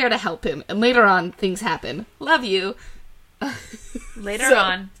and you're there to help him. And later on, things happen. Love you. Later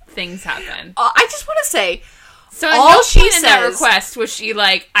on, things happen. I just want to say... So all she says in that request was she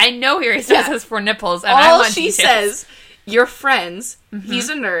like, I know Harry Styles has 4 nipples, and I want all she says, you're friends, he's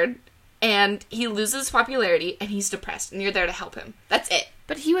a nerd, and he loses popularity, and he's depressed, and you're there to help him. That's it.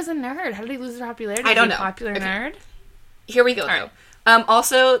 But he was a nerd. How did he lose his popularity? I don't know. Popular nerd? Here we go, though. Right.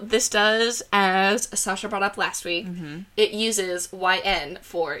 Also, this does, as Sasha brought up last week, it uses YN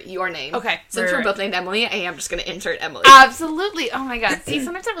for your name. Okay. Since we're both named Emily, I am just going to insert Emily. Absolutely. Oh my god. See,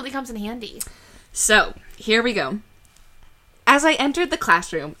 sometimes that really comes in handy. So, here we go. As I entered the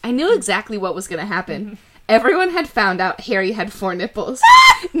classroom, I knew exactly what was going to happen. Everyone had found out Harry had 4 nipples.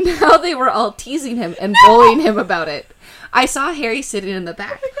 Now they were all teasing him and bullying him about it. I saw Harry sitting in the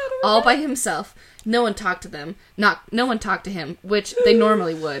back, all by himself, No one talked to them. No one talked to him, which they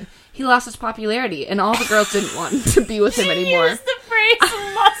normally would. He lost his popularity, and all the girls didn't want to be with him anymore. Use the phrase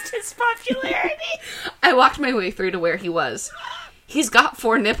 "lost his popularity." I walked my way through to where he was. "He's got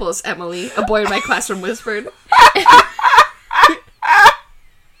 4 nipples, Emily," a boy in my classroom whispered.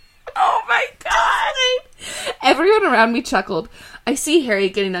 Oh my god! Everyone around me chuckled. I see Harry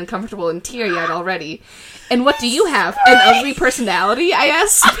getting uncomfortable and teary-eyed already. "And what do you have? An ugly personality?" I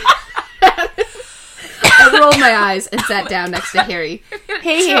asked. I rolled my eyes and sat down next to Harry.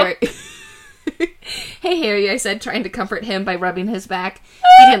 "Hey, Harry." "Hey, Harry," I said, trying to comfort him by rubbing his back.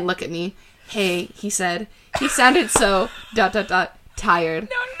 He didn't look at me. "Hey," he said. He sounded so... tired.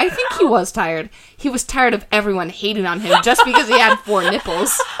 I think he was tired. He was tired of everyone hating on him just because he had 4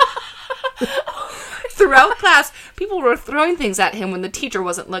 nipples. Throughout class, people were throwing things at him when the teacher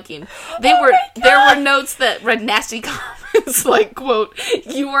wasn't looking. There were notes that read nasty comments like, quote,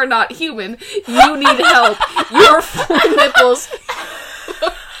 "You are not human. You need help. Your 4 nipples..."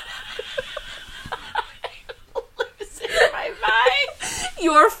 My mind.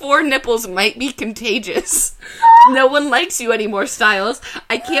 "Your 4 nipples might be contagious. No one likes you anymore, Styles.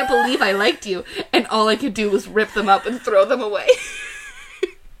 I can't believe I liked you." And all I could do was rip them up and throw them away.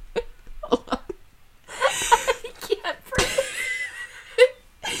 Hold on. I can't breathe.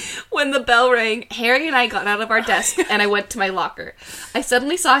 When the bell rang, Harry and I got out of our desk and I went to my locker. I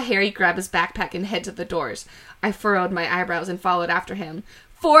suddenly saw Harry grab his backpack and head to the doors. I furrowed my eyebrows and followed after him.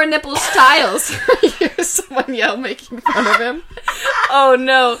 "4 nipple Styles!" I hear someone yell, making fun of him. Oh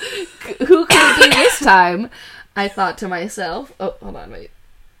no, who could it be this time? I thought to myself. Oh, hold on, wait.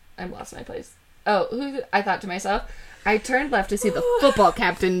 I lost my place. I thought to myself. I turned left to see the football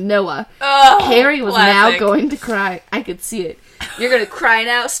captain, Noah. Oh, Harry was classic. now going to cry. I could see it. "You're going to cry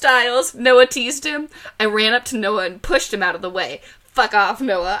now, Styles?" Noah teased him. I ran up to Noah and pushed him out of the way. "Fuck off,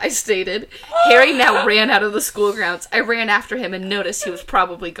 Noah," I stated. Harry now ran out of the school grounds. I ran after him and noticed he was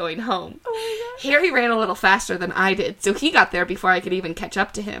probably going home. Harry ran a little faster than I did, so he got there before I could even catch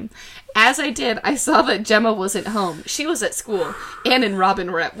up to him. As I did, I saw that Gemma wasn't home. She was at school. Anne and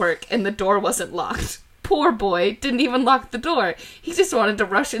Robin were at work, and the door wasn't locked. Poor boy didn't even lock the door. He just wanted to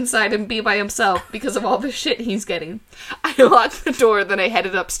rush inside and be by himself because of all the shit he's getting. I locked the door, then I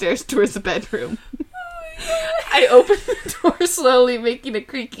headed upstairs towards the bedroom. I opened the door slowly, making a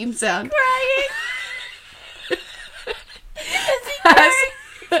creaking sound. Crying. Is he crying?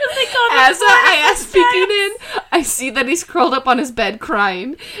 As I asked peeking in, I see that he's curled up on his bed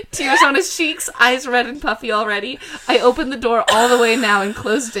crying. Tears on his cheeks, eyes red and puffy already. I opened the door all the way now and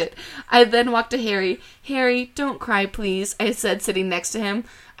closed it. I then walked to Harry. "Harry, don't cry, please," I said, sitting next to him.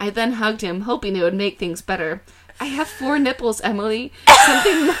 I then hugged him, hoping it would make things better. "I have 4 nipples, Emily.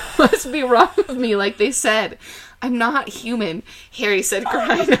 Something must be wrong with me, like they said." "I'm not human," Harry said,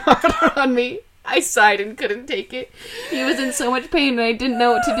 crying harder on me. I sighed and couldn't take it. He was in so much pain and I didn't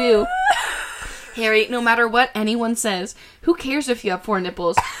know what to do. "Harry, no matter what anyone says, who cares if you have 4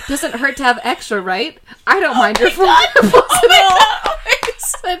 nipples? Doesn't hurt to have extra, right? I don't mind your 4 nipples at all," I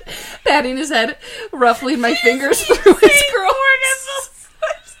said, patting his head, ruffling my fingers through his curls.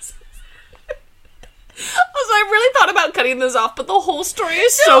 Also, I really thought about cutting this off, but the whole story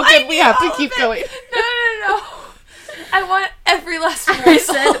is so good we have to keep going. No. I want every last word. I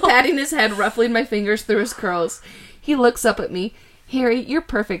said, patting his head, ruffling my fingers through his curls. He looks up at me. "Harry, you're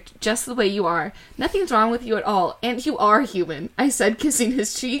perfect, just the way you are. Nothing's wrong with you at all, and you are human," I said, kissing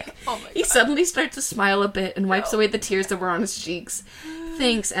his cheek. Oh my God. He suddenly starts to smile a bit and wipes away the tears that were on his cheeks.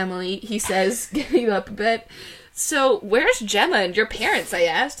 "Thanks, Emily," he says, getting up a bit. "So, where's Gemma and your parents?" I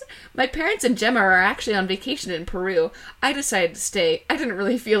asked. "My parents and Gemma are actually on vacation in Peru. I decided to stay. I didn't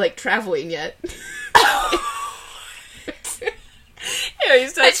really feel like traveling yet." Harry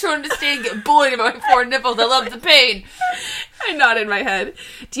said, I just wanted to stay and get bullied about my 4 nipples. I love the pain. I nodded my head.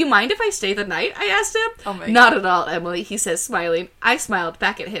 "Do you mind if I stay the night?" I asked him. Oh my "Not at all, Emily," he says, smiling. I smiled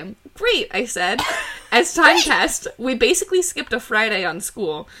back at him. "Great," I said. As time passed, we basically skipped a Friday on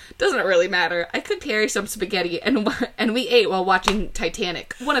school. Doesn't really matter. I cooked Harry some spaghetti, and we ate while watching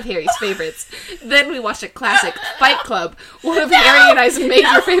Titanic, one of Harry's favorites. Then we watched a classic, Fight Club, one of Harry and I's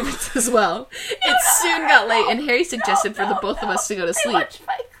major favorites as well. It soon got late, and Harry suggested for the both of us to go to sleep.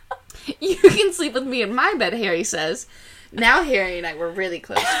 "You can sleep with me in my bed," Harry says. Now Harry and I were really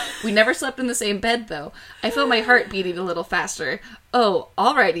close. We never slept in the same bed, though. I felt my heart beating a little faster. "Oh,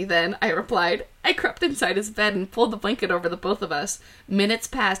 alrighty then," I replied. I crept inside his bed and pulled the blanket over the both of us. Minutes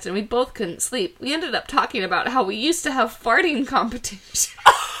passed and we both couldn't sleep. We ended up talking about how we used to have farting competitions.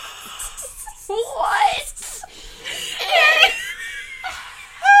 What?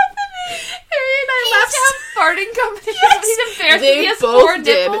 Harry and I laughed. Have farting competition? Yes, He has 4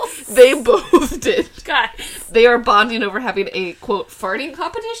 nipples? They both did. God. They are bonding over having a, quote, farting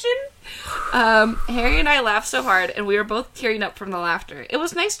competition. Harry and I laughed so hard, and we were both tearing up from the laughter. It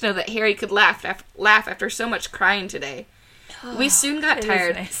was nice to know that Harry could laugh after so much crying today. We soon got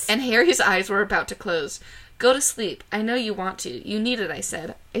tired, nice. And Harry's eyes were about to close. Go to sleep. I know you want to. You need it, I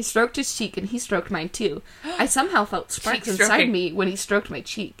said. I stroked his cheek, and he stroked mine, too. I somehow felt sparks inside me when he stroked my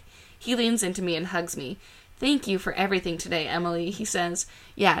cheek. He leans into me and hugs me. Thank you for everything today, Emily, he says.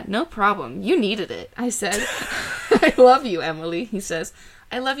 Yeah, no problem. You needed it, I said. I love you, Emily, he says.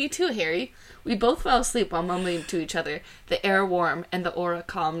 I love you too, Harry. We both fell asleep while mumbling to each other. The air warm and the aura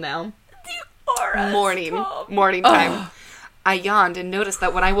calm now. The aura Morning time. I yawned and noticed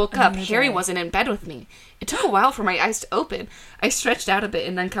that when I woke up, Harry wasn't in bed with me. It took a while for my eyes to open. I stretched out a bit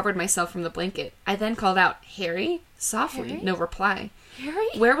and uncovered myself from the blanket. I then called out, Harry? Softly, Harry? No reply. Harry?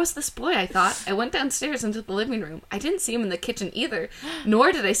 Where was this boy, I thought? I went downstairs into the living room. I didn't see him in the kitchen either,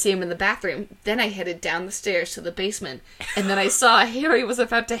 nor did I see him in the bathroom. Then I headed down the stairs to the basement, and then I saw Harry was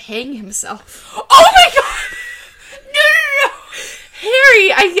about to hang himself. Oh my god! No!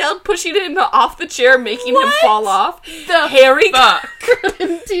 Harry! I yelled, pushing him off the chair, making him fall off. The Harry fuck?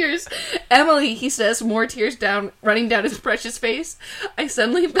 in tears. Emily, he says, more tears running down his precious face. I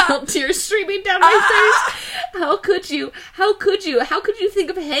suddenly felt tears streaming down my face. How could you? How could you? How could you think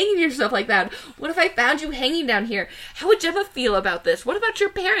of hanging yourself like that? What if I found you hanging down here? How would Gemma feel about this? What about your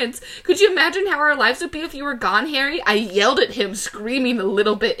parents? Could you imagine how our lives would be if you were gone, Harry? I yelled at him, screaming a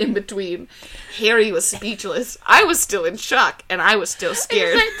little bit in between. Harry was speechless. I was still in shock, and I was still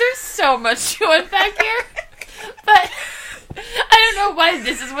scared. Like, there's so much to unpack here, but I don't know why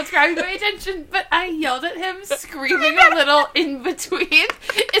this is what's grabbing my attention, but I yelled at him, screaming a little in between.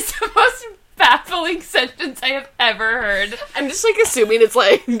 It's the most baffling sentence I have ever heard. I'm just, like, assuming it's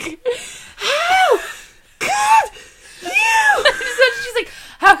like, how could you? She's like,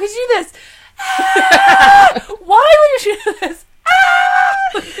 how could you do this? Ah! Why would you do this?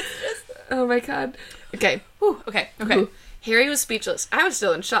 Ah! Oh my god. Okay. Whew, okay. Ooh. Harry was speechless. I was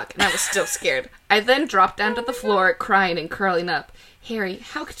still in shock, and I was still scared. I then dropped down to the floor, crying and curling up. Harry,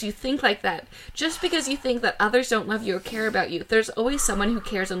 how could you think like that? Just because you think that others don't love you or care about you, there's always someone who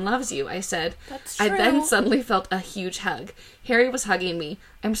cares and loves you, I said. That's true. I then suddenly felt a huge hug. Harry was hugging me.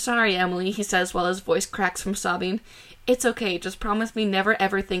 I'm sorry, Emily, he says while his voice cracks from sobbing. It's okay, just promise me never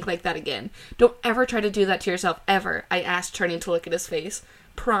ever think like that again. Don't ever try to do that to yourself, ever, I asked, turning to look at his face.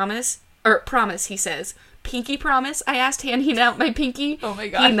 Promise, he says. Pinky promise? I asked, handing out my pinky. Oh my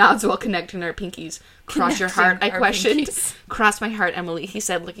god. He nods while connecting our pinkies. Cross your heart, I questioned. Cross my heart, Emily, he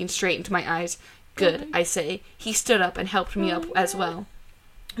said, looking straight into my eyes. Good, I say. He stood up and helped me up as well.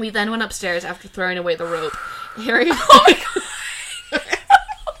 We then went upstairs after throwing away the rope. Harry... Oh my god!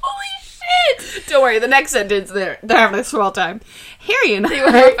 Holy shit! Don't worry, the next sentence, they're having a swell time. Harry and They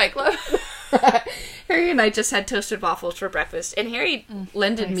went to Fight Club. Harry and I just had toasted waffles for breakfast, and Harry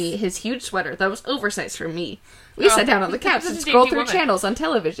lended me his huge sweater that was oversized for me. We sat down on the couch and scrolled through channels on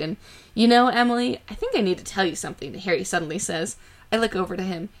television. You know, Emily, I think I need to tell you something, Harry suddenly says. I look over to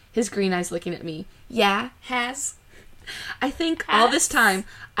him, his green eyes looking at me. Yeah, has? I think all this time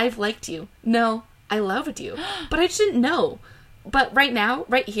I've liked you. No, I loved you. But I just didn't know. But right now,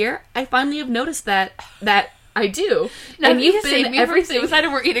 right here, I finally have noticed that I do. Now and you've been everything. Suicide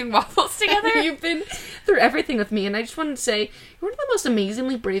and we're eating waffles together. You've been through everything with me, and I just wanted to say you're one of the most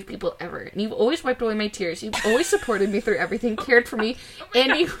amazingly brave people ever. And you've always wiped away my tears. You've always supported me through everything, cared for me,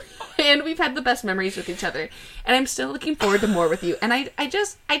 and we've had the best memories with each other. And I'm still looking forward to more with you. And I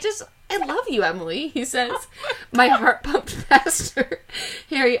love you, Emily, he says. My heart pumped faster.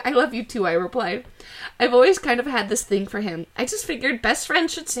 Harry, I love you too, I replied. I've always kind of had this thing for him. I just figured best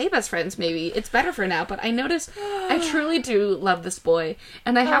friends should stay best friends, maybe. It's better for now, but I noticed I truly do love this boy,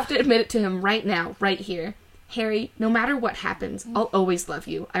 and I have to admit it to him right now, right here. Harry, no matter what happens, I'll always love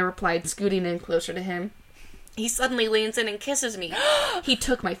you, I replied, scooting in closer to him. He suddenly leans in and kisses me. He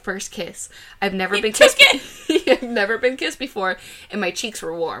took my first kiss. I've never been kissed before, and my cheeks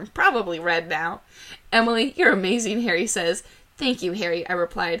were warm, probably red now. Emily, you're amazing, Harry says. Thank you, Harry, I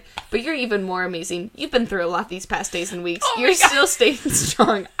replied. But you're even more amazing. You've been through a lot these past days and weeks. You're still staying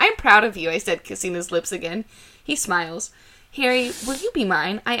strong. I'm proud of you, I said, kissing his lips again. He smiles. Harry, will you be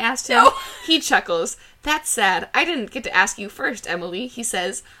mine? I asked him. No. He chuckles. That's sad. I didn't get to ask you first, Emily, he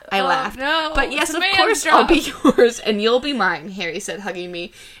says. I laughed. No, but yes, of course I'll be yours, and you'll be mine, Harry said, hugging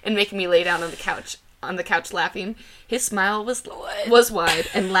me and making me lay down on the couch laughing. His smile was wide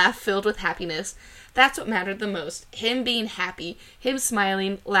and laugh filled with happiness. That's what mattered the most. Him being happy, him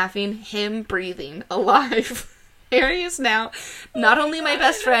smiling, laughing, him breathing, alive. Harry is now not only my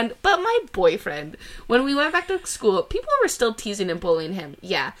best friend, but my boyfriend. When we went back to school, people were still teasing and bullying him.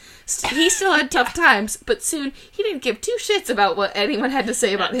 Yeah, he still had tough times, but soon he didn't give two shits about what anyone had to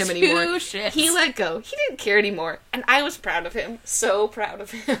say about him anymore. Two shits. He let go. He didn't care anymore, and I was proud of him. So proud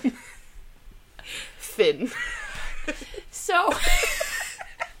of him. Finn. So,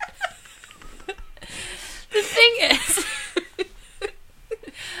 the thing is,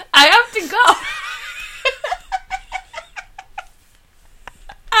 I have to go.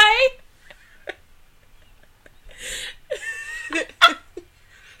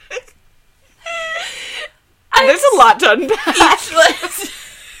 There's a lot to unpack.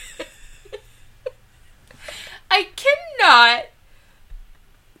 I cannot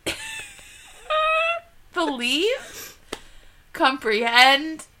believe,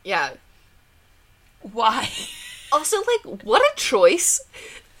 comprehend, Yeah. why. Also, like, what a choice.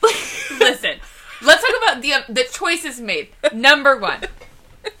 Listen, let's talk about the choices made. Number one.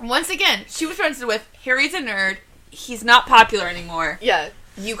 Once again, she was friends with Harry's a nerd. He's not popular anymore. Yeah.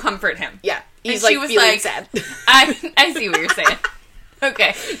 You comfort him. Yeah. He's And she like was feeling like, sad. I see what you're saying.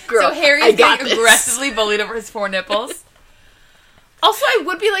 Okay. Girl, so Harry's I got getting this. aggressively bullied over his 4 nipples. Also, I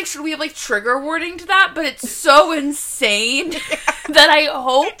would be like, should we have like trigger warning to that? But it's so insane that I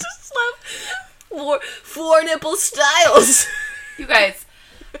hope. Just love four nipple styles. You guys,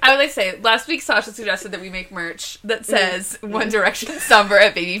 I would like to say, last week Sasha suggested that we make merch that says One Direction somber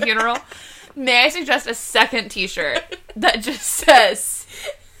at baby funeral. May I suggest a second t-shirt that just says,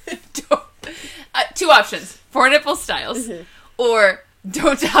 two options, 4 nipple styles, or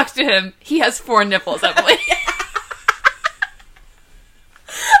don't talk to him, he has 4 nipples, Emily.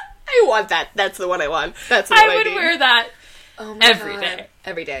 I want that. That's the one I want. That's the one I would need. wear that Oh my every God. day.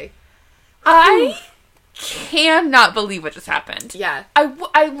 Every day. I cannot believe what just happened. Yeah.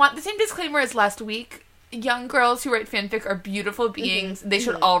 I want the same disclaimer as last week. Young girls who write fanfic are beautiful beings. They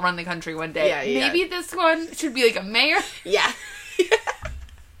should all run the country one day. Yeah. Maybe this one should be like a mayor Yeah.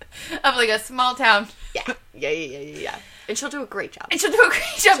 of like a small town. Yeah. And she'll do a great job. And she'll do a great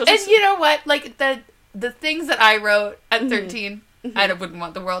job. She'll And just- you know what? Like the things that I wrote at 13, I wouldn't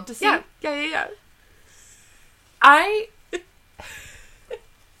want the world to see. Yeah. I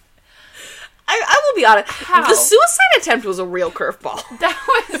will be honest. How? The suicide attempt was a real curveball.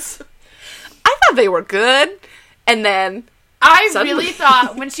 that was I thought they were good, and then I Suddenly. really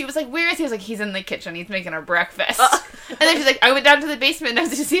thought when she was like, where is he? I was like, he's in the kitchen. He's making her breakfast. And then she's like, I went down to the basement and I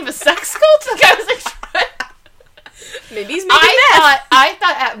was like, does he have a sex cult? Like, I was like, what? maybe he's making meth. I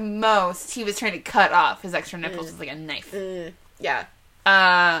thought at most he was trying to cut off his extra nipples with like a knife. Yeah.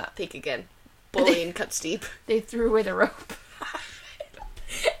 Think again. Bullying cuts deep. They threw away the rope.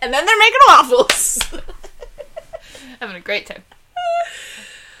 And then they're making waffles. Having a great time.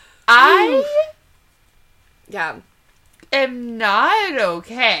 I Yeah. am not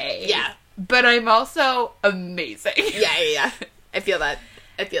okay. Yeah. But I'm also amazing. Yeah. I feel that.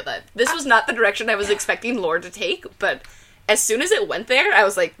 This was not the direction I was expecting Lore to take, but as soon as it went there, I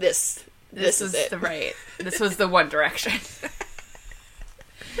was like, this is it. This was the one direction.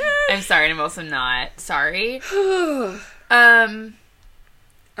 I'm sorry, and I'm also not sorry.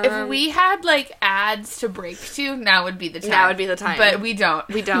 If we had, like, ads to break to, now would be the time. Now would be the time. But we don't.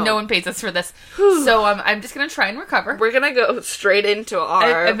 No one pays us for this. So, I'm just gonna try and recover. We're gonna go straight into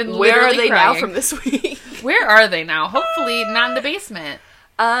our I've been where are literally they now crying. from this week. Where are they now? Hopefully not in the basement.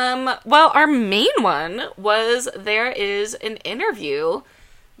 Well, our main one was there is an interview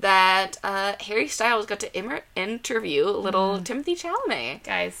that Harry Styles got to interview little Timothy Chalamet.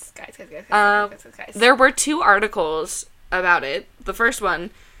 Guys. There were 2 articles about it. The first one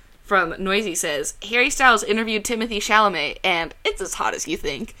from Noisy says, Harry Styles interviewed Timothy Chalamet, and it's as hot as you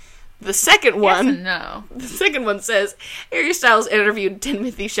think. The second one, No. the second one says, Harry Styles interviewed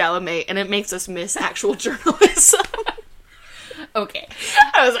Timothy Chalamet, and it makes us miss actual journalism. Okay.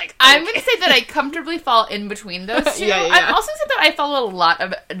 I was like, I'm going to say that I comfortably fall in between those two. Yeah. I'm also going to say that I follow a lot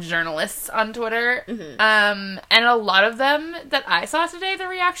of journalists on Twitter. And a lot of them that I saw today, the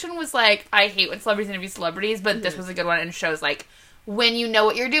reaction was like, I hate when celebrities interview celebrities, but this was a good one and shows like when you know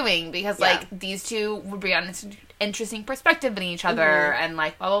what you're doing, because like these two would be on this interesting perspective in each other and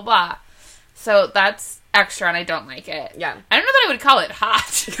like blah, blah, blah. So that's extra and I don't like it. Yeah. I don't know that I would call it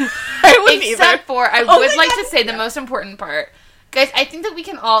hot. I wouldn't either. Except for, I Oh would my like God. to say the most important part. Guys, I think that we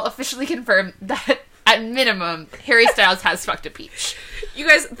can all officially confirm that, at minimum, Harry Styles has fucked a peach. You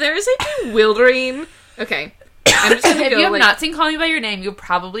guys, there is a bewildering... Okay. I'm just gonna If go, you have like... not seen Call Me By Your Name, you've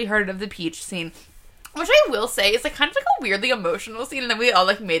probably heard of the peach scene. Which I will say is like kind of like a weirdly emotional scene, and then we all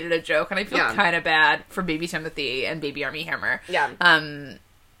like made it a joke, and I feel kind of bad for baby Timothy and baby Armie Hammer. Yeah.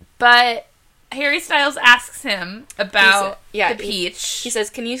 But Harry Styles asks him about the peach. He says,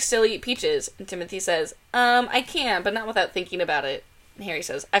 "Can you still eat peaches?" And Timothy says, "I can, but not without thinking about it." And Harry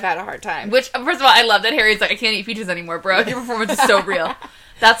says, "I've had a hard time." Which, first of all, I love that Harry's like, "I can't eat peaches anymore, bro. Your performance is so real."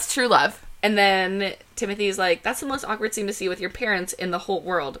 That's true love. And then Timothy's like, "That's the most awkward scene to see with your parents in the whole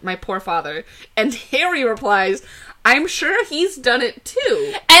world. My poor father." And Harry replies, "I'm sure he's done it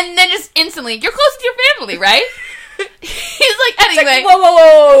too." And then just instantly, "You're close to your family, right?" He's like, anyway. Like,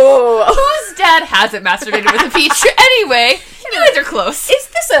 whoa. Whose dad hasn't masturbated with a peach? Anyway, you guys are close. Is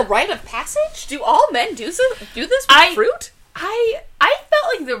this a rite of passage? Do all men do this with fruit? I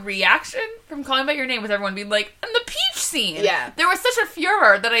felt like the reaction from Calling By Your Name was everyone being like, and the peach scene. Yeah. There was such a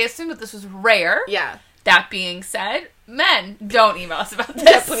furor that I assumed that this was rare. Yeah. That being said, men, don't email us about this.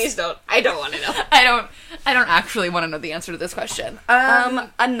 Yeah, please don't. I don't want to know. I don't actually want to know the answer to this question.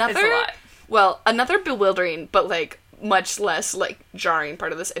 Another bewildering, but, like, much less, like, jarring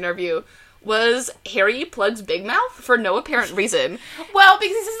part of this interview was Harry plugs Big Mouth for no apparent reason. Well,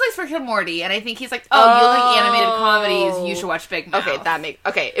 because this is like for Rick and Morty, and I think he's like, you like animated comedies, you should watch Big Mouth.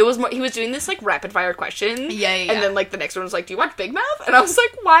 It was more, he was doing this like rapid fire question. Yeah. And then like the next one was like, "Do you watch Big Mouth?" And I was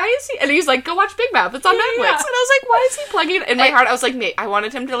like, "Why is he?" And he's like, "Go watch Big Mouth. It's on Netflix." Yeah. And I was like, "Why is he plugging it?" In my heart, I was like, "Mate, I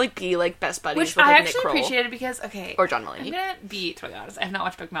wanted him to like be like best buddies which with I like, actually Nick Kroll appreciated because or John Mulaney." I'm gonna be totally honest. I have not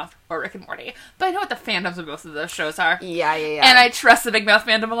watched Big Mouth or Rick and Morty, but I know what the fandoms of both of those shows are. Yeah. And I trust the Big Mouth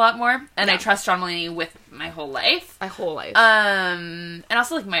fandom a lot more, and I trust John Mulaney with my whole life. And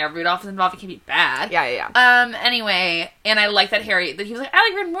also like Maya Rudolph is involved. It can be bad. Yeah. Anyway, and I like that he was like, "I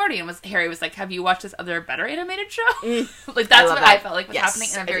like Rick and Morty," and Harry was like, "Have you watched this other better animated show?" Like that's what I felt like was happening,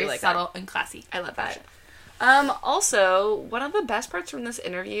 and very subtle and classy. I love that. Also, one of the best parts from this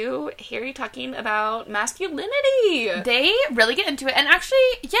interview, Harry talking about masculinity. They really get into it, and actually,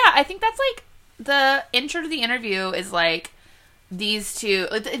 yeah, I think that's like the intro to the interview is like these two.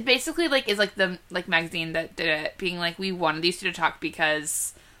 It basically like is like the like magazine that did it, being like, we wanted these two to talk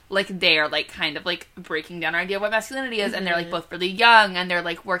because like they are like kind of like breaking down our idea of what masculinity is, and they're like both really young, and they're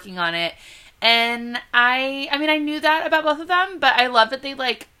like working on it. And I mean, I knew that about both of them, but I love that they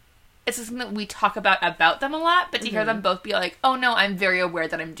like. It's something that we talk about them a lot, but to hear them both be like, "Oh no, I'm very aware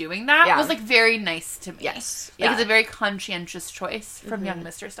that I'm doing that," was like very nice to me. Yes. Like it's a very conscientious choice from young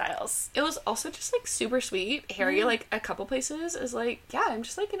Mr. Styles. It was also just like super sweet. Harry, like a couple places, is like, "Yeah, I'm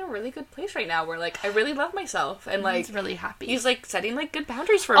just like in a really good place right now where like I really love myself," and like he's really happy. He's like setting like good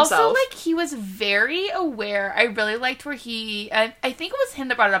boundaries for himself. Also, like he was very aware. I really liked where I think it was him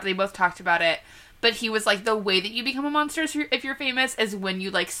that brought it up. They both talked about it. But he was like, the way that you become a monster if you're famous is when you,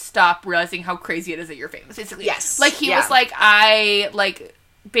 like, stop realizing how crazy it is that you're famous, basically. Yes. Like, he was like,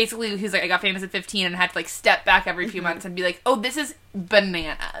 basically, he's like, I got famous at 15 and had to, like, step back every few months and be like, oh, this is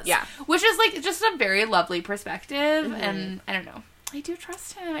bananas. Yeah. Which is, like, just a very lovely perspective, and I don't know. I do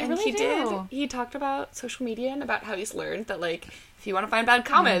trust him. I really do. He talked about social media and about how he's learned that, like, if you want to find bad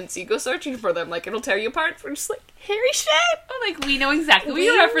comments, you go searching for them. Like, it'll tear you apart. We're just like, Harry shit! Oh, like, we know exactly what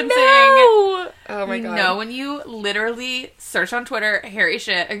you're referencing. Know. Oh my god. No, when you literally search on Twitter, Harry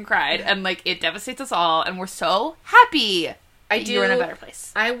shit, and cried, and, like, it devastates us all, and we're so happy you're in a better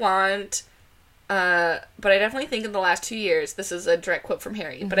place. I want... but I definitely think in the last 2 years, this is a direct quote from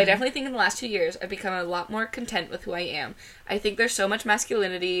Harry, but I definitely think in the last 2 years, I've become a lot more content with who I am. I think there's so much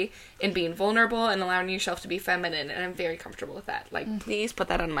masculinity in being vulnerable and allowing yourself to be feminine, and I'm very comfortable with that. Like, please put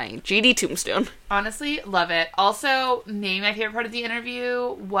that on my GD tombstone. Honestly, love it. Also, maybe my favorite part of the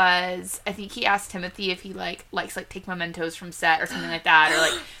interview was, I think he asked Timothy if he, like, likes, like, take mementos from set or something like that, or,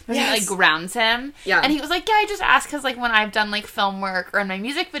 like, something that, like, grounds him. Yeah. And he was like, yeah, I just asked because, like, when I've done, like, film work or in my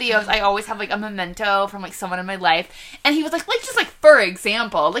music videos, I always have, like, a memento from, like, someone in my life. And he was like, just, like, for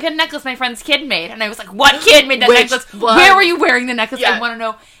example, like, a necklace my friend's kid made. And I was like, what kid made that necklace? One? Where were you wearing the necklace? Yeah. I want to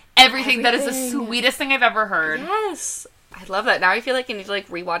know everything. That is the sweetest thing I've ever heard. Yes. I love that. Now I feel like I need to, like,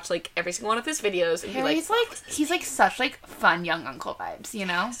 rewatch, like, every single one of his videos. And Harry's he's like such, like, fun young uncle vibes, you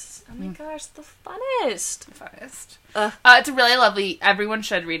know? Yes. Oh my gosh, the funnest. It's really lovely. Everyone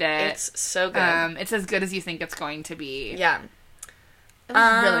should read it. It's so good. It's as good as you think it's going to be. Yeah. It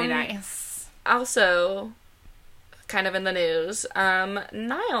was really nice. Also, kind of in the news,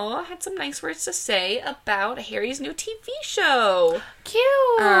 Niall had some nice words to say about Harry's new TV show. Cute!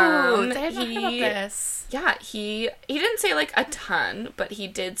 I had not heard about this. Yeah, he didn't say, like, a ton, but he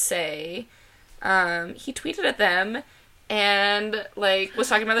did say, he tweeted at them and, like, was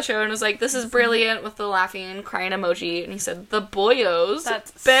talking about the show and was like, this is brilliant, with the laughing, crying emoji, and he said, the boyos,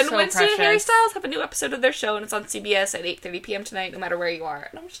 That's Ben so Winston and Harry precious. Styles, have a new episode of their show, and it's on CBS at 8:30 p.m. tonight, no matter where you are.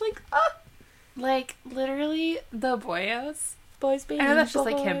 And I'm just like, Like, literally, the boyos. boys being I know that's just,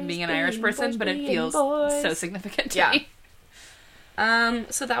 boys, like, him being an Irish being person, boys, but it being feels boys. so significant to me.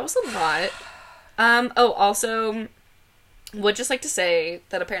 So that was a lot. Also, would just like to say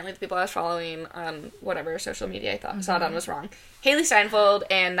that apparently the people I was following on whatever social media I saw it on was wrong. Haley Steinfeld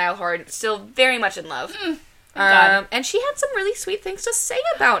and Niall Horan still very much in love. And she had some really sweet things to say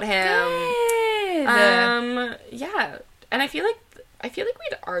about him. Good. Yeah. And I feel like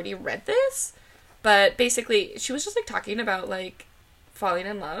we'd already read this, but basically she was just like talking about like falling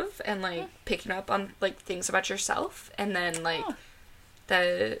in love and like picking up on like things about yourself, and then like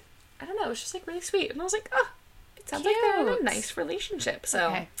I don't know, it was just like really sweet, and I was like, oh, it sounds like they're in a nice relationship. So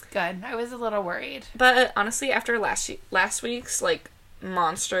okay, good. I was a little worried, but honestly, after last week's like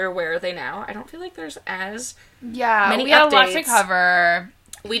monster Where Are They Now, I don't feel like there's as many we had updates. a lot to cover.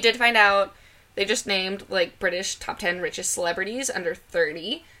 We did find out they just named like British top 10 richest celebrities under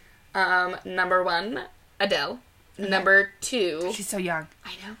 30. Number 1, Adele. Okay. Number 2, she's so young.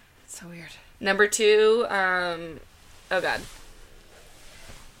 I know, It's so weird. Number 2, oh god,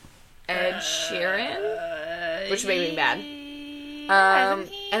 Ed Sheeran, which made me mad. And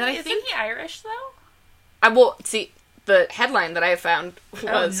then I think he Irish though? I will see. The headline that I found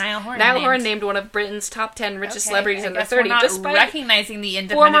was Niall Horan named one of Britain's top 10 richest celebrities under 30, we're not despite recognizing the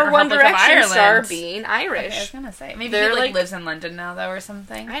independent former One Republic of Direction Ireland star being Irish. Okay, I was gonna say maybe They're he like lives in London now though or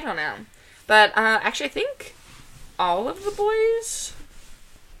something. I don't know, but actually I think all of the boys.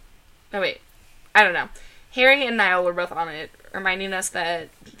 Oh wait, I don't know. Harry and Niall were both on it, reminding us that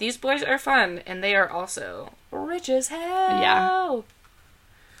these boys are fun and they are also rich as hell. Yeah.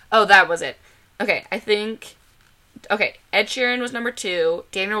 Oh, that was it. Okay, I think. Okay, Ed Sheeran was number 2.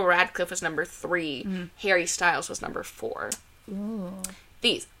 Daniel Radcliffe was number 3. Harry Styles was number 4. Ooh.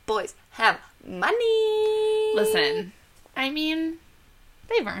 These boys have money. Listen, I mean,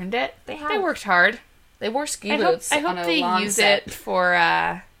 they've earned it. They have. They worked hard. They wore ski boots. I hope on a they long use set. it for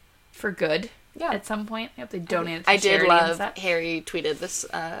good. Yeah. At some point, I hope they donate it to I did charity love and such. Harry tweeted this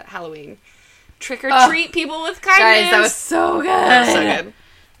Halloween. Trick or treat people with kindness. Guys, that was so good. That was so good.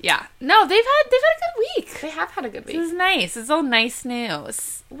 Yeah. No, they've had a good week. They have had a good week. This is nice. It's all nice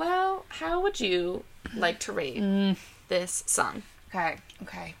news. Well, how would you like to rate this song? Okay.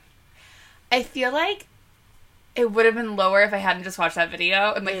 I feel like it would have been lower if I hadn't just watched that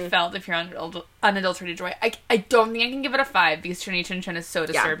video and felt if you're unadulterated joy. I don't think I can give it a 5 because Trini Chin Chin is so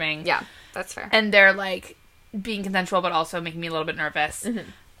disturbing. Yeah, that's fair. And they're like being consensual but also making me a little bit nervous. Mm-hmm.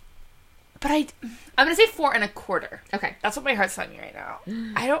 But I'm gonna say 4 1/4. Okay, that's what my heart's telling me right now.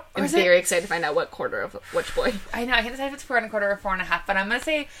 I'm very excited to find out what quarter of which boy. I know I can't decide if it's 4 1/4 or 4 1/2, but I'm gonna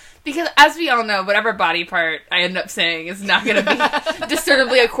say because as we all know, whatever body part I end up saying is not gonna be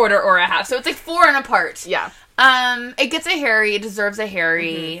disturbingly a quarter or a half. So it's like 4 1/4. Yeah. It gets a Harry. It deserves a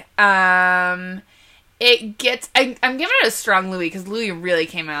Harry. Mm-hmm. It gets. I'm giving it a strong Louis because Louis really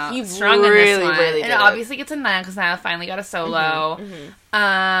came out strong in this one. Really and it obviously gets a 9 because Niall finally got a solo.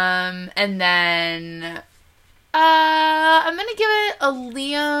 And then I'm gonna give it a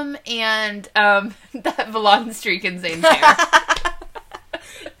Liam and that blonde streak in Zayn's hair.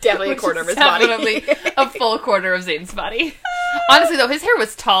 Definitely a quarter of his body. Definitely a full quarter of Zayn's body. Honestly, though, his hair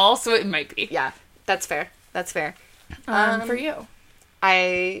was tall, so it might be. Yeah, that's fair. That's fair. For you,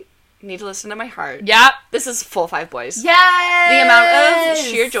 I need to listen to my heart. Yep. This is full 5 boys. Yes! The amount of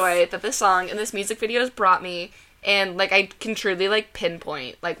sheer joy that this song and this music video has brought me, and, like, I can truly, like,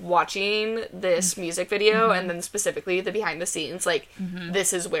 pinpoint, like, watching this music video, and then specifically the behind the scenes, like,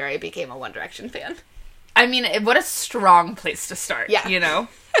 this is where I became a One Direction fan. I mean, what a strong place to start, you know?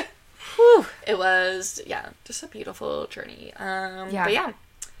 Whew. It was, just a beautiful journey. But yeah.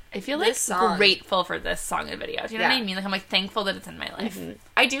 I feel like grateful for this song and video. Do you know what I mean? Like, I'm like thankful that it's in my life.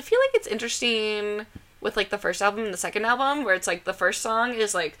 I do feel like it's interesting with like the first album and the second album, where it's like the first song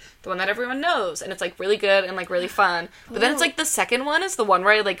is like the one that everyone knows, and it's like really good and like really fun. But then it's like the second one is the one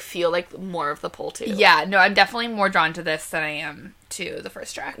where I like feel like more of the pull to. Yeah, no, I'm definitely more drawn to this than I am to the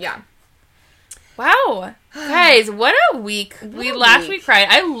first track. Yeah. Wow, guys, what a week! We laughed, we cried.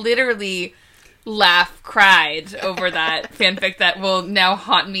 I literally cried over that fanfic that will now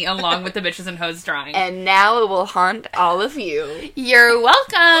haunt me along with the bitches and hoes drawing. And now it will haunt all of you. You're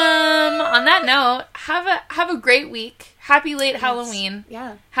welcome. On that note, have a great week. Happy late Halloween.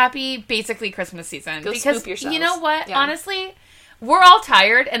 Yeah. Happy basically Christmas season. Go because spook yourselves. You know what? Yeah. Honestly, we're all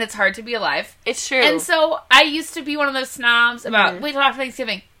tired and it's hard to be alive. It's true. And so I used to be one of those snobs about wait till after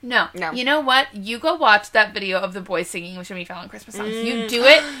Thanksgiving. No. You know what? You go watch that video of the boys singing with Jimmy Fallon Christmas songs. You do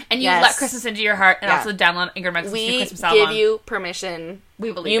it, and you let Christmas into your heart, and also download Ingrid Max's new Christmas album. We give you permission.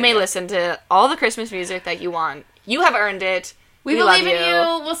 We believe you may listen to all the Christmas music that you want. You have earned it. We believe in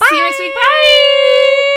you. We'll see you next week. Bye!